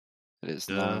 It is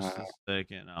Just not. a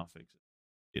second, I'll fix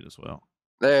it as well.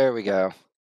 There we go.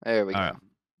 There we All go. right.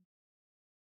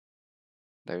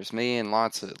 There's me and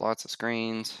lots of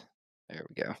screens. There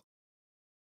we go.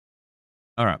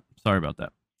 All right. Sorry about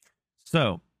that.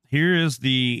 So here is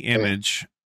the image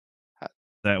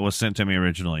that was sent to me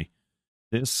originally.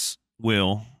 This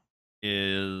wheel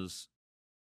is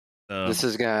this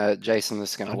is gonna, Jason.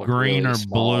 This is gonna look green really or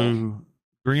blue,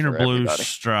 green or blue everybody.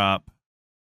 stripe.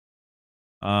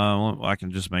 Well, I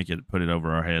can just put it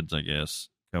over our heads, I guess,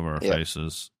 cover our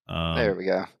faces. There we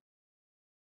go.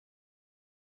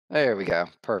 There we go.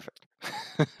 Perfect.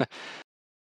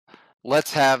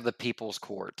 Let's have the people's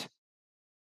court.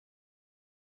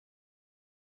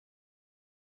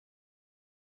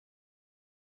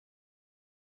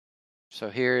 So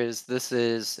this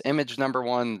is image number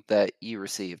 1 that you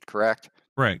received, correct?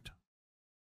 Correct.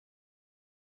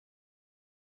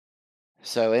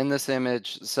 So in this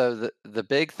image, so the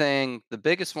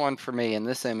biggest one for me in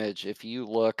this image, if you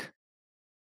look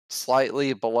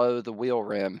slightly below the wheel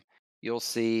rim, you'll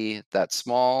see that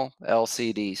small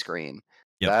LCD screen.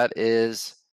 Yep. That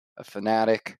is a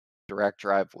Fanatec direct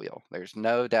drive wheel. There's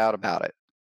no doubt about it.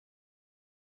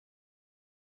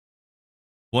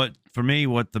 What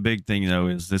the big thing though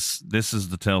is this is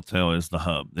the telltale is the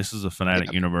hub. This is a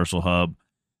Fanatec universal hub.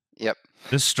 Yep.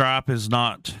 This stripe is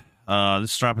not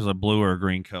this stripe is a blue or a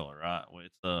green color, right?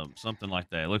 It's something like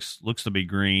that. It looks to be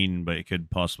green, but it could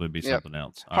possibly be something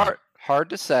else. Hard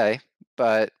to say,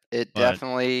 but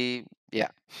definitely, yeah.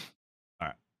 All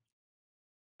right.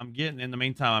 In the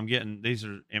meantime, I'm getting, these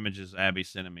are images Abby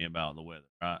sending me about the weather,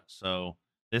 right? So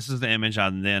this is the image I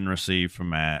then received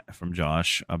from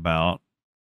Josh about,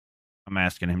 I'm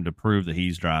asking him to prove that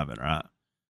he's driving, right?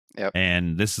 Yep.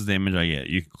 And this is the image I get.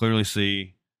 You can clearly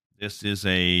see this is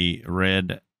a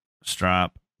red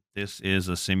stripe. This is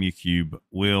a Simucube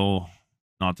wheel,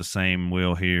 not the same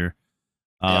wheel here.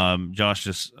 Josh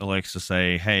just elects to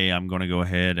say, hey, I'm going to go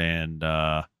ahead and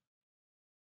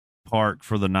park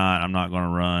for the night. I'm not going to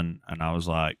run. And I was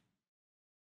like,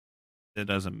 it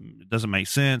doesn't make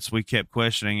sense. We kept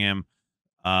questioning him.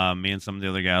 Me and some of the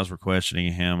other guys were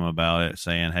questioning him about it,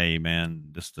 saying, hey, man,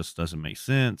 this doesn't make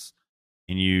sense.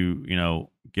 Can you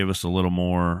give us a little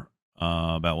more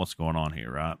about what's going on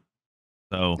here, right?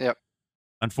 So,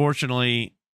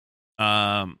 unfortunately,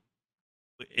 something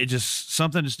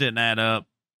just didn't add up.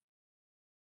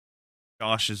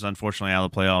 Josh is unfortunately out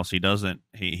of the playoffs.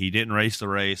 He didn't race the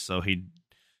race, so he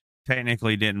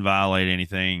technically didn't violate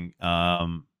anything.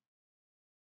 Since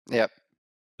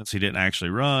he didn't actually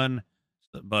run,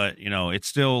 but it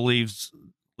still leaves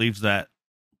that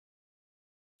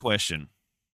question.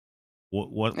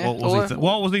 What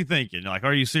was he thinking? Like,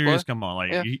 are you serious? Come on,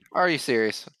 like, are you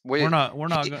serious? We're not.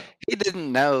 He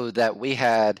didn't know that we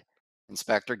had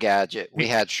Inspector Gadget. We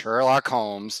had Sherlock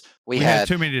Holmes. We had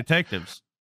too many detectives.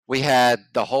 We had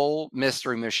the whole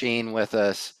mystery machine with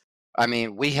us. I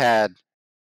mean,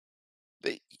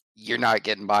 you're not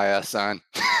getting by us, son.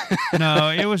 No,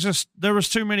 it was just there was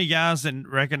too many guys that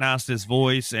recognized his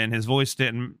voice, and his voice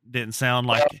didn't sound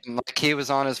like he was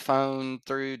on his phone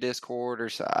through Discord or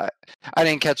so. I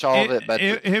didn't catch all of it, but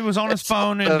it was on his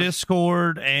phone in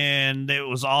Discord, and it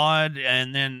was odd.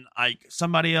 And then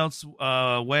somebody else,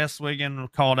 Wes Wiggin,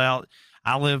 called out.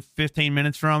 I live 15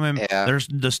 minutes from him. Yeah.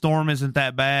 The storm isn't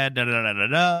that bad. Da, da, da, da,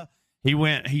 da.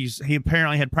 He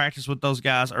apparently had practiced with those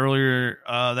guys earlier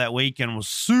that week and was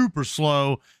super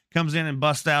slow. Comes in and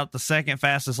busts out the second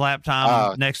fastest lap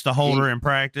time next to Holder in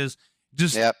practice.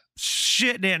 Just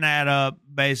shit didn't add up.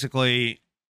 Basically,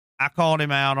 I called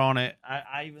him out on it.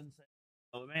 I even said,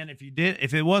 "Oh man,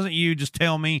 if it wasn't you, just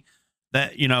tell me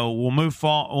that we'll move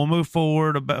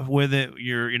forward with it.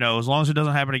 As long as it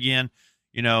doesn't happen again,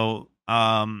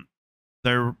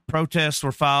 their protests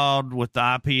were filed with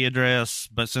the IP address,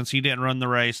 but since he didn't run the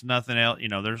race, nothing else.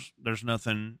 There's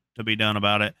nothing to be done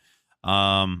about it.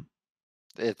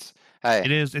 It's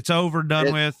over,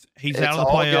 done with. He's out of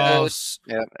the playoffs.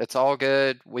 Good. Yeah, it's all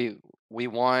good. We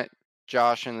want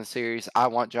Josh in the series. I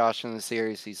want Josh in the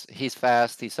series. He's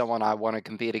fast. He's someone I want to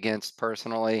compete against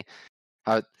personally.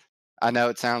 I know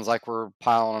it sounds like we're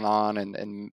piling on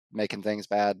and making things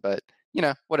bad, but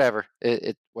whatever.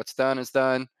 What's done is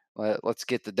done. Let's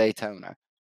get to Daytona.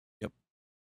 Yep.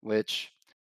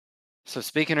 So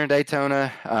speaking of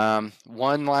Daytona,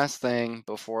 one last thing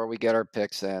before we get our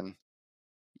picks in.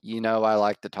 I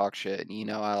like to talk shit.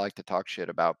 I like to talk shit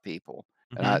about people.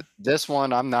 Mm-hmm. And this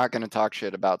one, I'm not going to talk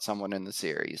shit about someone in the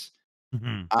series.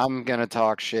 Mm-hmm. I'm going to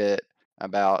talk shit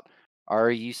about,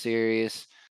 are you serious,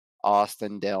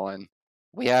 Austin Dillon?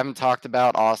 We haven't talked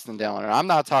about Austin Dillon. And I'm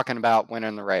not talking about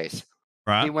winning the race.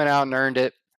 Right. He went out and earned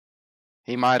it.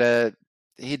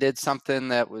 He did something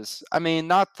that was,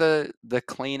 not the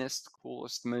cleanest,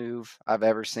 coolest move I've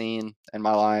ever seen in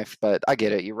my life, but I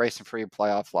get it. You're racing for your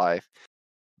playoff life.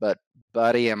 But,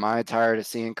 buddy, am I tired of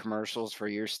seeing commercials for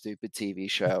your stupid TV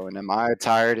show? And am I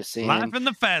tired of seeing Life in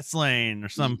the Fast Lane or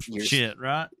some shit,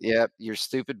 right? Yep, your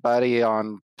stupid buddy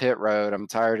on pit road. I'm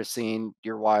tired of seeing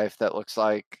your wife that looks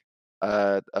like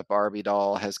a Barbie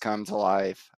doll has come to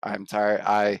life. I'm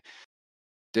tired.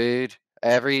 Dude,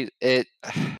 there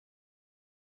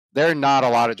are not a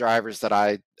lot of drivers that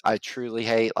I truly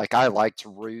hate. Like, I like to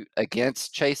root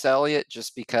against Chase Elliott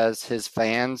just because his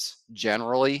fans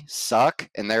generally suck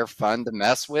and they're fun to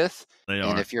mess with.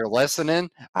 And if you're listening,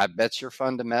 I bet you're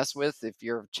fun to mess with if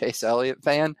you're a Chase Elliott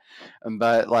fan.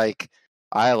 But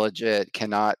I legit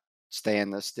cannot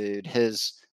stand this dude.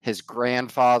 His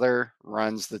grandfather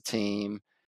runs the team.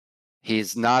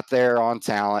 He's not there on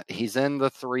talent. He's in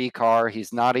the 3 car.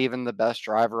 He's not even the best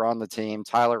driver on the team.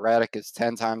 Tyler Reddick is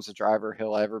 10 times the driver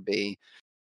he'll ever be.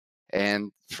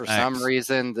 And for some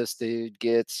reason, this dude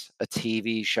gets a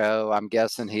TV show. I'm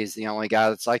guessing he's the only guy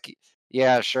that's like,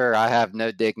 yeah, sure, I have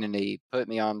no dignity. Put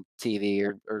me on TV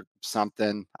or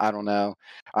something. I don't know.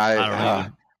 I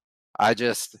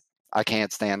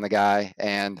can't stand the guy,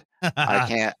 and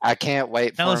I can't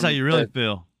wait for Tell us how you really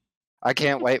feel. I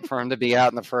can't wait for him to be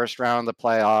out in the first round of the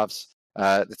playoffs.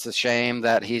 It's a shame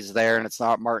that he's there and it's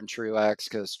not Martin Truex,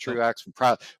 because Truex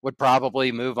would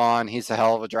probably move on. He's a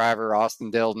hell of a driver.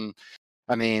 Austin Dillon,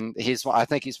 I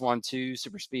think he's won 2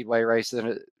 super speedway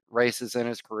races in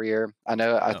his career.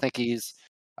 I think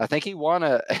he won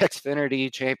a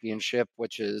Xfinity championship,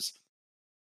 which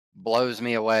blows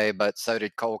me away, but so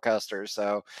did Cole Custer.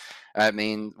 So,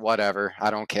 whatever.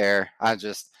 I don't care.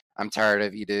 I'm tired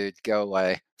of you, dude. Go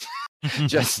away.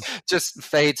 just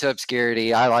fade to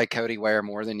obscurity. I like Cody Ware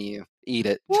more than you. Eat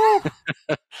it.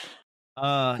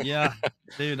 Yeah,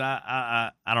 dude.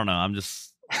 I don't know.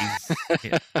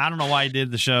 I don't know why he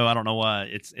did the show. I don't know why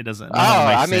it doesn't.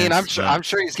 Sense, I'm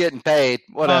sure he's getting paid.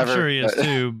 Whatever. I'm sure he is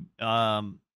too.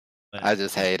 I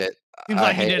just hate it. Seems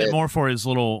like he did it more for his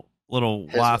little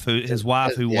wife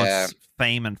who wants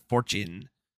fame and fortune.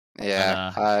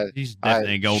 Yeah, he's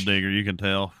definitely a gold digger. You can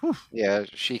tell. Whew. Yeah,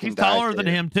 she can. She's taller than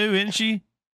him too, isn't she?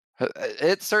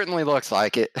 It certainly looks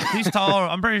like it. She's taller.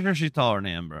 I'm pretty sure she's taller than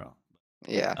him, bro.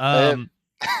 Yeah.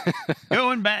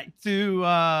 Going back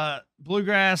to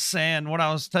Bluegrass and what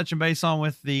I was touching base on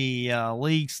with the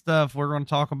league stuff, we're going to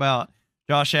talk about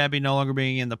Josh Abbey no longer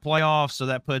being in the playoffs, so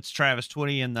that puts Travis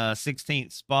Twitty in the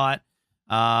 16th spot.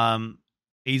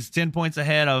 He's 10 points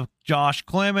ahead of Josh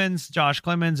Clemens. Josh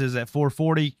Clemens is at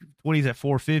 440. Twitty's at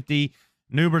 450.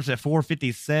 Newbert's at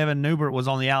 457. Newbert was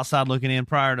on the outside looking in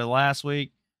prior to last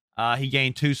week. He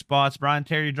gained 2 spots. Brian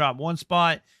Terry dropped 1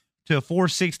 spot to a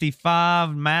 465.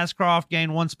 Mascroft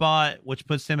gained 1 spot, which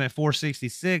puts him at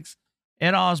 466.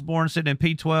 Ed Osborne sitting in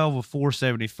P12 with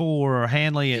 474.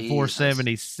 Hanley at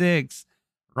 476.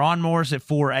 Ron Morris at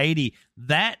 480.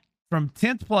 That from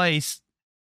 10th place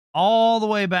all the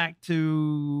way back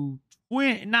to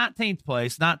 19th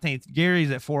place. 19th. Gary's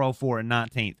at 404 and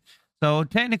 19th. So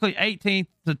technically 18th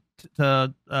to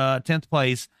 10th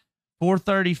place,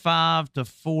 435 to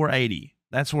 480.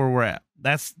 That's where we're at.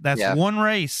 That's one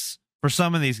race for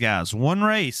some of these guys. One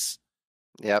race.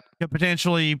 Yep. could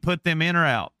potentially put them in or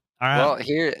out. All right. Well,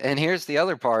 here's the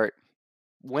other part.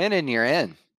 Winning, you're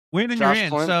in. Winning, you're Josh in.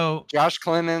 So Josh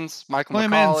Clemens, Michael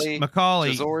Clemens, McCauley,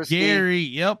 McCauley, Jaworski, Gary,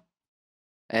 yep,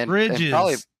 and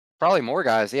Bridges, probably more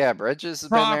guys. Yeah, Bridges has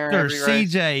been there Proctor, every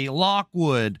race. CJ,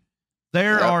 Lockwood.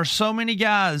 There Yep. are so many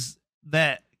guys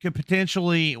that could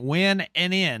potentially win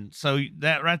and in. So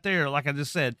that right there, like I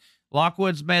just said,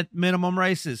 Lockwood's met minimum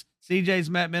races. CJ's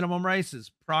met minimum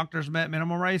races. Proctor's met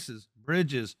minimum races.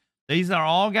 Bridges. These are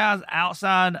all guys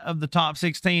outside of the top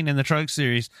 16 in the Truck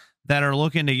Series that are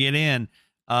looking to get in.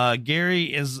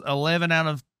 Gary is 11 out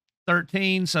of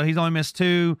 13, so he's only missed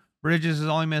 2. Bridges has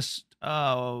only missed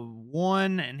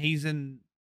 1, and he's in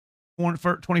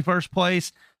 21st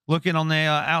place, looking on the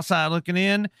outside, looking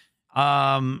in.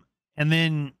 And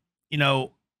then, you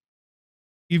know,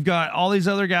 you've got all these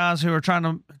other guys who are trying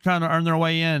to earn their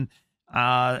way in.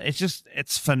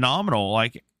 It's phenomenal.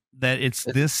 Like that it's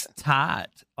this tight.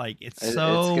 Like it's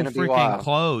so freaking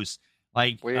close.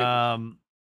 Like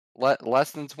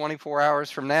less than 24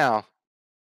 hours from now,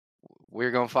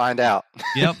 we're going to find out.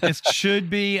 Yep. It should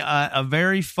be a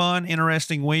very fun,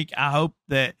 interesting week. I hope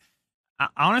that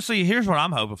honestly, here's what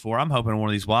I'm hoping for. I'm hoping one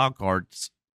of these wild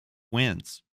cards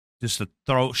wins, just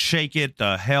to shake it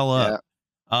the hell up.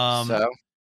 Yeah. So,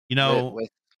 you know,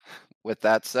 with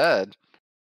that said,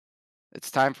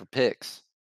 it's time for picks.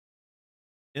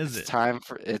 It's time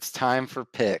for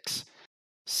picks.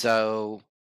 So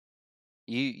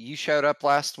you showed up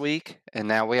last week, and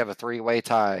now we have a 3-way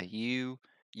tie. You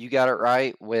got it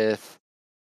right with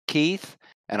Keith,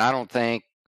 and I don't think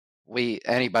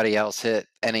anybody else hit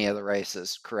any of the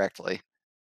races correctly,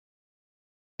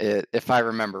 if I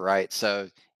remember right. So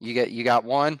you got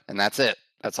 1, and that's it.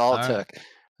 That's all it took.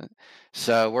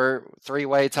 So we're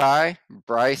 3-way tie.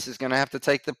 Bryce is going to have to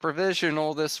take the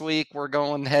provisional this week. We're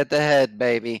going head to head,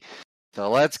 baby. So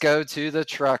let's go to the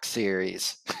Truck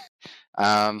Series.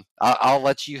 I'll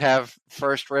let you have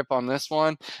first rip on this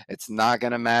one. It's not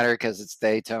going to matter because it's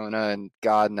Daytona and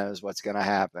God knows what's going to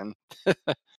happen.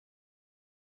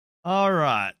 All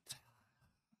right.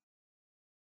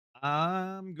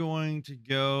 I'm going to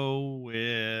go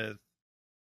with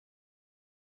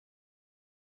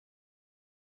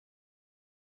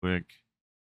quick.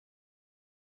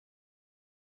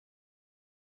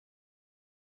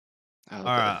 All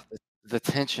right. The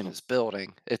tension is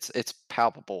building. It's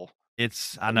palpable.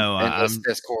 I know. In this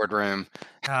Discord room.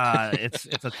 It's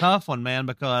a tough one, man,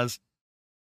 because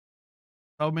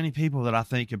so many people that I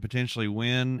think could potentially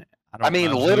win. I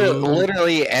mean,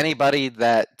 literally anybody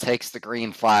that takes the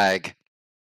green flag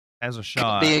has a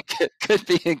shot. Could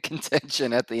be in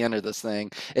contention at the end of this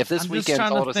thing. If this weekend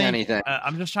told us anything.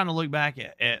 I'm just trying to look back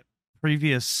at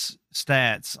previous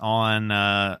stats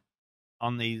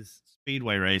on these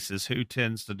speedway races, who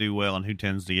tends to do well and who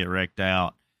tends to get wrecked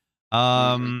out.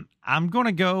 I'm going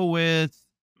to go with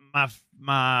my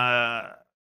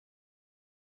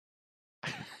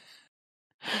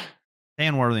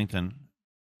Dan Worthington.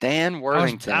 Dan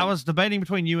Worthington. I was debating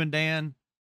between you and Dan.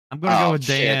 I'm going to go with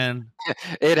Dan.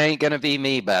 It ain't going to be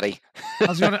me, buddy.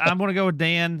 I'm going to go with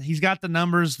Dan. He's got the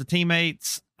numbers, the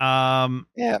teammates.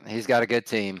 Yeah, he's got a good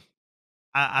team.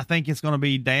 I think it's going to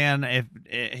be Dan. If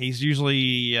he's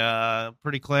usually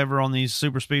pretty clever on these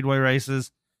super speedway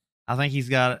races. I think he's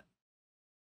got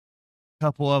a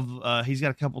couple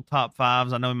top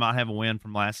 5s. I know he might have a win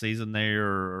from last season there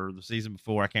or the season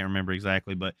before. I can't remember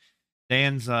exactly, but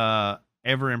Dan's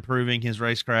ever improving his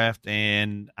racecraft,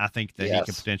 and I think that he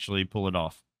could potentially pull it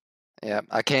off. Yeah,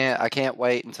 I can't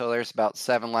wait until there's about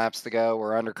 7 laps to go.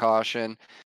 We're under caution.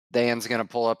 Dan's going to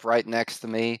pull up right next to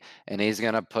me, and he's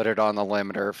going to put it on the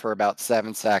limiter for about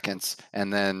 7 seconds,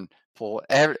 and then pull.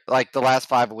 Like the last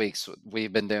 5 weeks,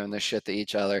 we've been doing this shit to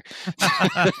each other.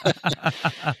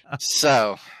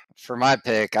 So, for my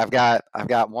pick, I've got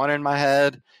one in my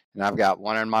head, and I've got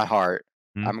one in my heart.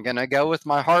 I'm going to go with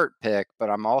my heart pick, but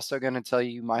I'm also going to tell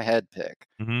you my head pick.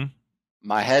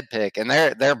 My head pick, and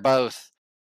they're both.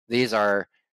 These are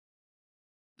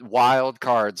wild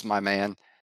cards, my man.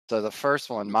 So the first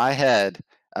one, my head,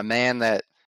 a man that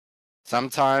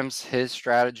sometimes his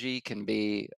strategy can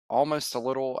be almost a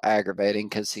little aggravating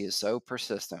because he is so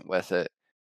persistent with it.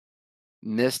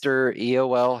 Mr.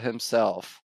 EOL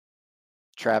himself,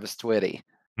 Travis Twitty.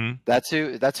 That's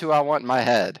who I want in my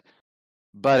head.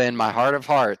 But in my heart of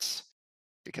hearts,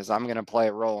 because I'm going to play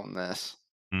a role in this,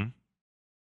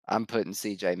 I'm putting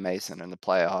CJ Mason in the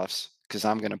playoffs because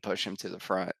I'm going to push him to the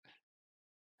front.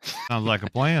 Sounds like a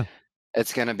plan.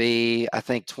 It's going to be, I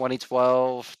think,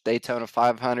 2012 Daytona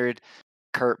 500.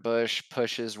 Kurt Busch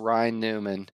pushes Ryan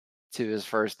Newman to his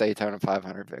first Daytona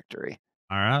 500 victory.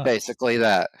 All right. Basically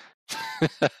that.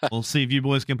 We'll see if you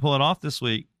boys can pull it off this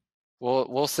week.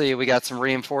 We'll see. We got some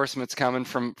reinforcements coming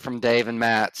from Dave and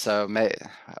Matt. So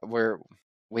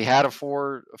we had a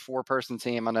four person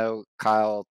team. I know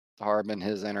Kyle Hardman,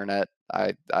 his internet,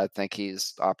 I think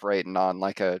he's operating on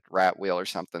like a rat wheel or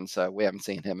something. So we haven't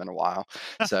seen him in a while.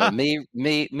 So me,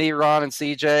 Ron, and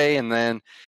CJ,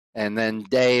 and then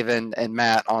Dave and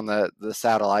Matt on the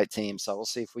satellite team. So we'll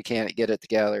see if we can't get it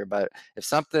together. But if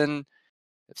something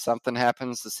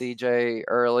happens to CJ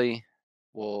early,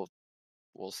 we'll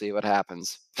see what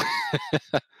happens.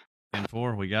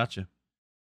 10-4, we got you.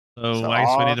 So I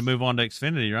guess we need to move on to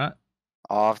Xfinity, right?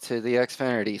 Off to the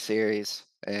Xfinity series,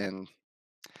 and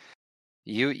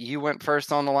you went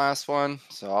first on the last one,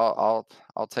 so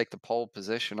I'll take the pole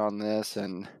position on this.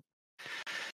 And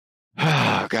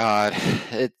oh god,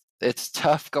 it's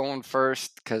tough going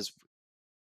first because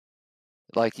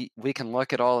like we can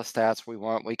look at all the stats we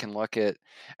want. We can look at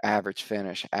average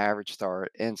finish, average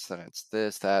start, incidents,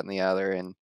 this, that, and the other,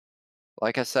 and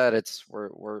like I said,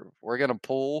 we're gonna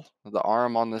pull the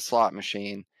arm on the slot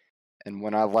machine, and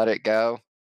when I let it go,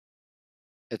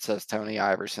 it says Tony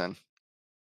Iverson.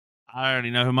 I already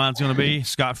know who mine's gonna be.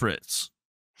 Scott Fritz.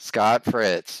 Scott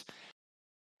Fritz.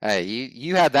 Hey,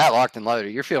 you had that locked and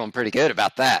loaded. You're feeling pretty good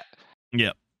about that.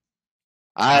 Yep.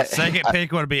 My second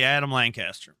pick would be Adam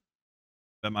Lancaster,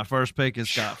 but my first pick is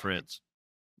Scott Fritz.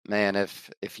 Man,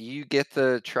 if you get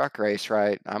the truck race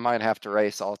right, I might have to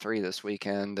race all three this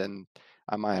weekend, and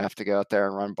I might have to go out there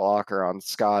and run blocker on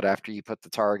Scott after you put the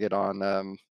target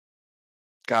on.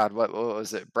 God, what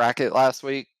was it? Bracket last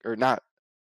week or not?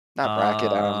 Not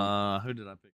bracket. Who did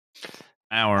I pick?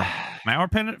 Maurer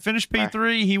finished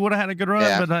P3. He would have had a good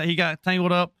run, but he got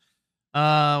tangled up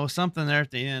with something there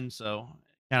at the end, so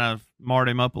kind of marred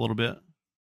him up a little bit.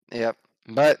 Yep,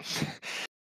 but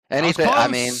anything.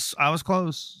 I was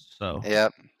close. So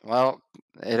yep. Well,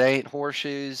 it ain't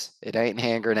horseshoes. It ain't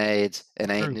hand grenades. It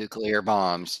ain't nuclear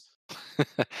bombs.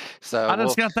 So I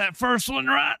just got that first one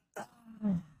right.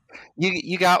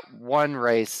 You got one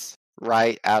race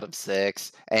right out of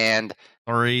 6, and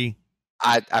 3.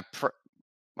 I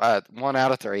 1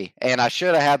 out of 3, and I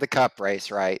should have had the cup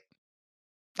race right.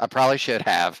 I probably should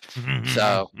have.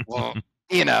 So, well,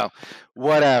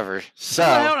 whatever. So, what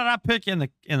the hell did I pick in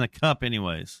the cup,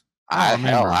 anyways? I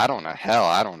don't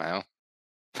know.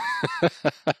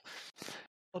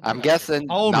 I'm guessing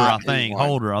Holder. I think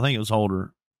it was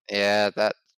Holder. Yeah,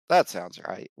 that sounds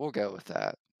right. We'll go with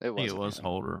that. It was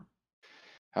Holder.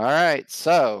 All right,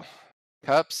 so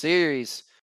Cup Series,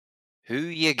 who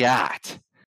you got?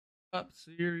 Cup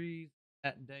Series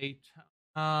at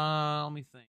Daytona. Let me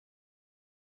think.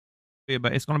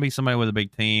 It's going to be somebody with a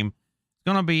big team. It's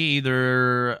going to be it's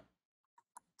going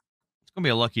to be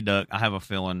a lucky duck. I have a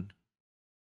feeling.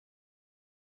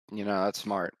 That's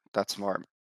smart. I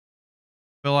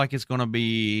feel like it's going to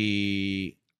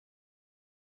be.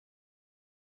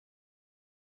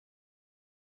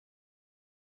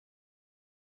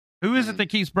 Who is it that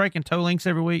keeps breaking toe links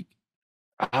every week?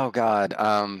 Oh God.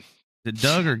 Is it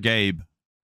Doug or Gabe?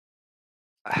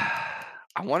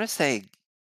 I want to say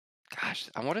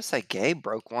Gabe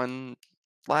broke one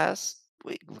last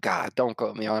week. God, don't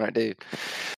quote me on it, dude.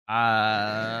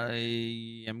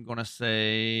 I am going to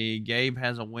say Gabe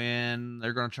has a win.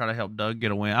 They're going to try to help Doug get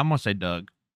a win. I'm going to say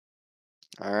Doug.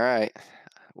 All right.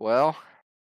 Well,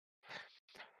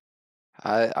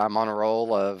 I'm on a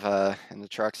roll of in the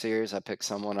truck series. I pick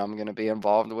someone I'm going to be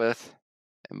involved with.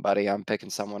 And buddy, I'm picking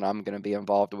someone I'm going to be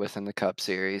involved with in the Cup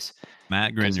Series.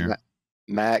 Matt Grenier.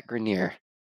 Matt Grenier.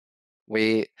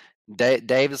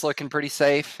 Dave is looking pretty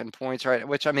safe in points, right?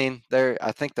 Which I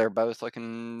think they're both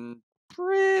looking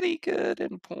pretty good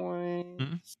in points.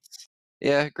 Mm-hmm.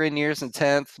 Yeah, Grenier's in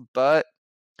 10th, but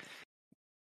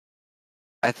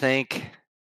I think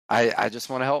I just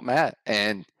want to help Matt,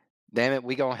 and damn it,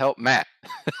 we gonna help Matt.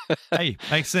 Hey,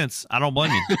 makes sense. I don't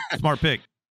blame you. Smart pick.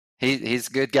 He's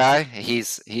a good guy.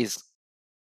 He's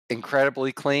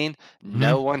incredibly clean. Mm-hmm.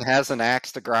 No one has an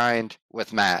axe to grind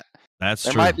with Matt. That's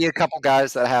there true. Might be a couple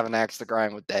guys that have an axe to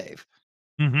grind with Dave.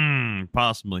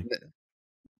 Possibly.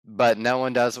 But no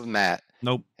one does with Matt.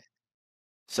 Nope.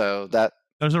 So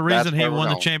there's a reason he won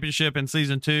the championship in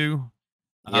season 2.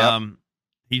 Yep.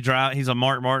 He's a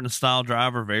Mark Martin style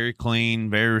driver, very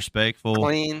clean, very respectful.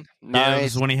 Clean, nice.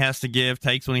 Gives when he has to give,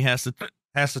 takes when he has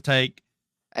to take.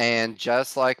 And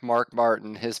just like Mark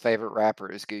Martin, his favorite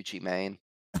rapper is Gucci Mane.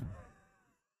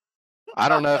 I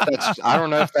don't know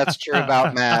if that's true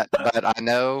about Matt, but I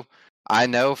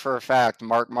know for a fact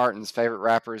Mark Martin's favorite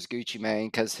rapper is Gucci Mane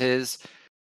because his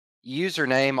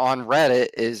username on Reddit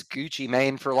is Gucci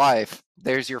Mane for life.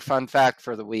 There's your fun fact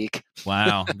for the week.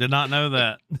 Wow, did not know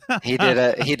that. He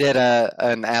did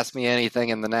an Ask Me Anything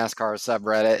in the NASCAR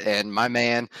subreddit, and my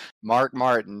man Mark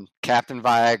Martin, Captain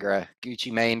Viagra,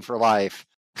 Gucci Mane for life.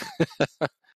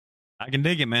 I can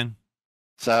dig it, man.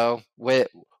 So with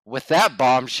that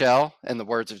bombshell, in the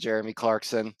words of Jeremy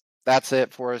Clarkson, that's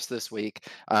it for us this week.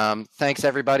 Thanks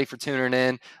everybody for tuning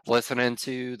in, listening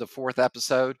to the 4th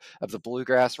episode of the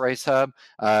Bluegrass Race Hub.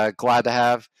 Glad to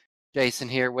have Jason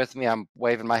here with me. I'm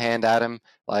waving my hand at him,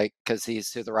 like, because he's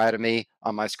to the right of me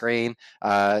on my screen.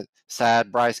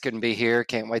 Sad Bryce couldn't be here.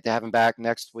 Can't wait to have him back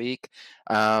next week.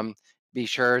 Be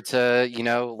sure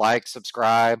to, like,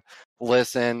 subscribe,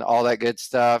 listen, all that good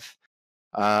stuff.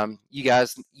 You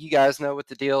guys know what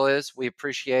the deal is. We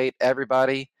appreciate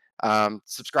everybody.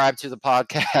 Subscribe to the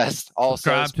podcast.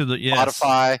 Also, Subscribe to the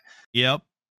Spotify. Yep.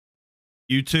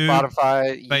 YouTube,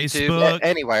 Facebook,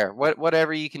 anywhere,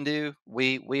 whatever you can do,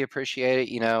 we appreciate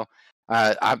it.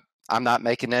 I'm not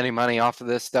making any money off of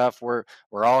this stuff. We're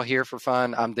all here for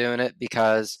fun. I'm doing it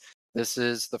because this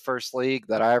is the first league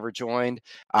that I ever joined.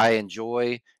 I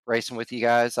enjoy racing with you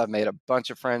guys. I've made a bunch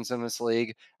of friends in this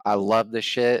league. I love this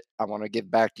shit. I want to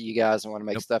give back to you guys. I want to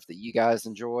make stuff that you guys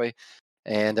enjoy.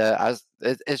 And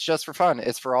it's just for fun.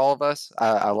 It's for all of us.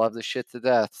 I love this shit to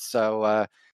death. So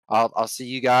I'll see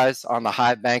you guys on the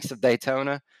high banks of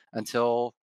Daytona.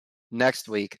 Until next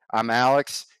week, I'm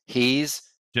Alex. He's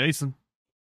Jason.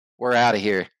 We're out of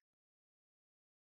here.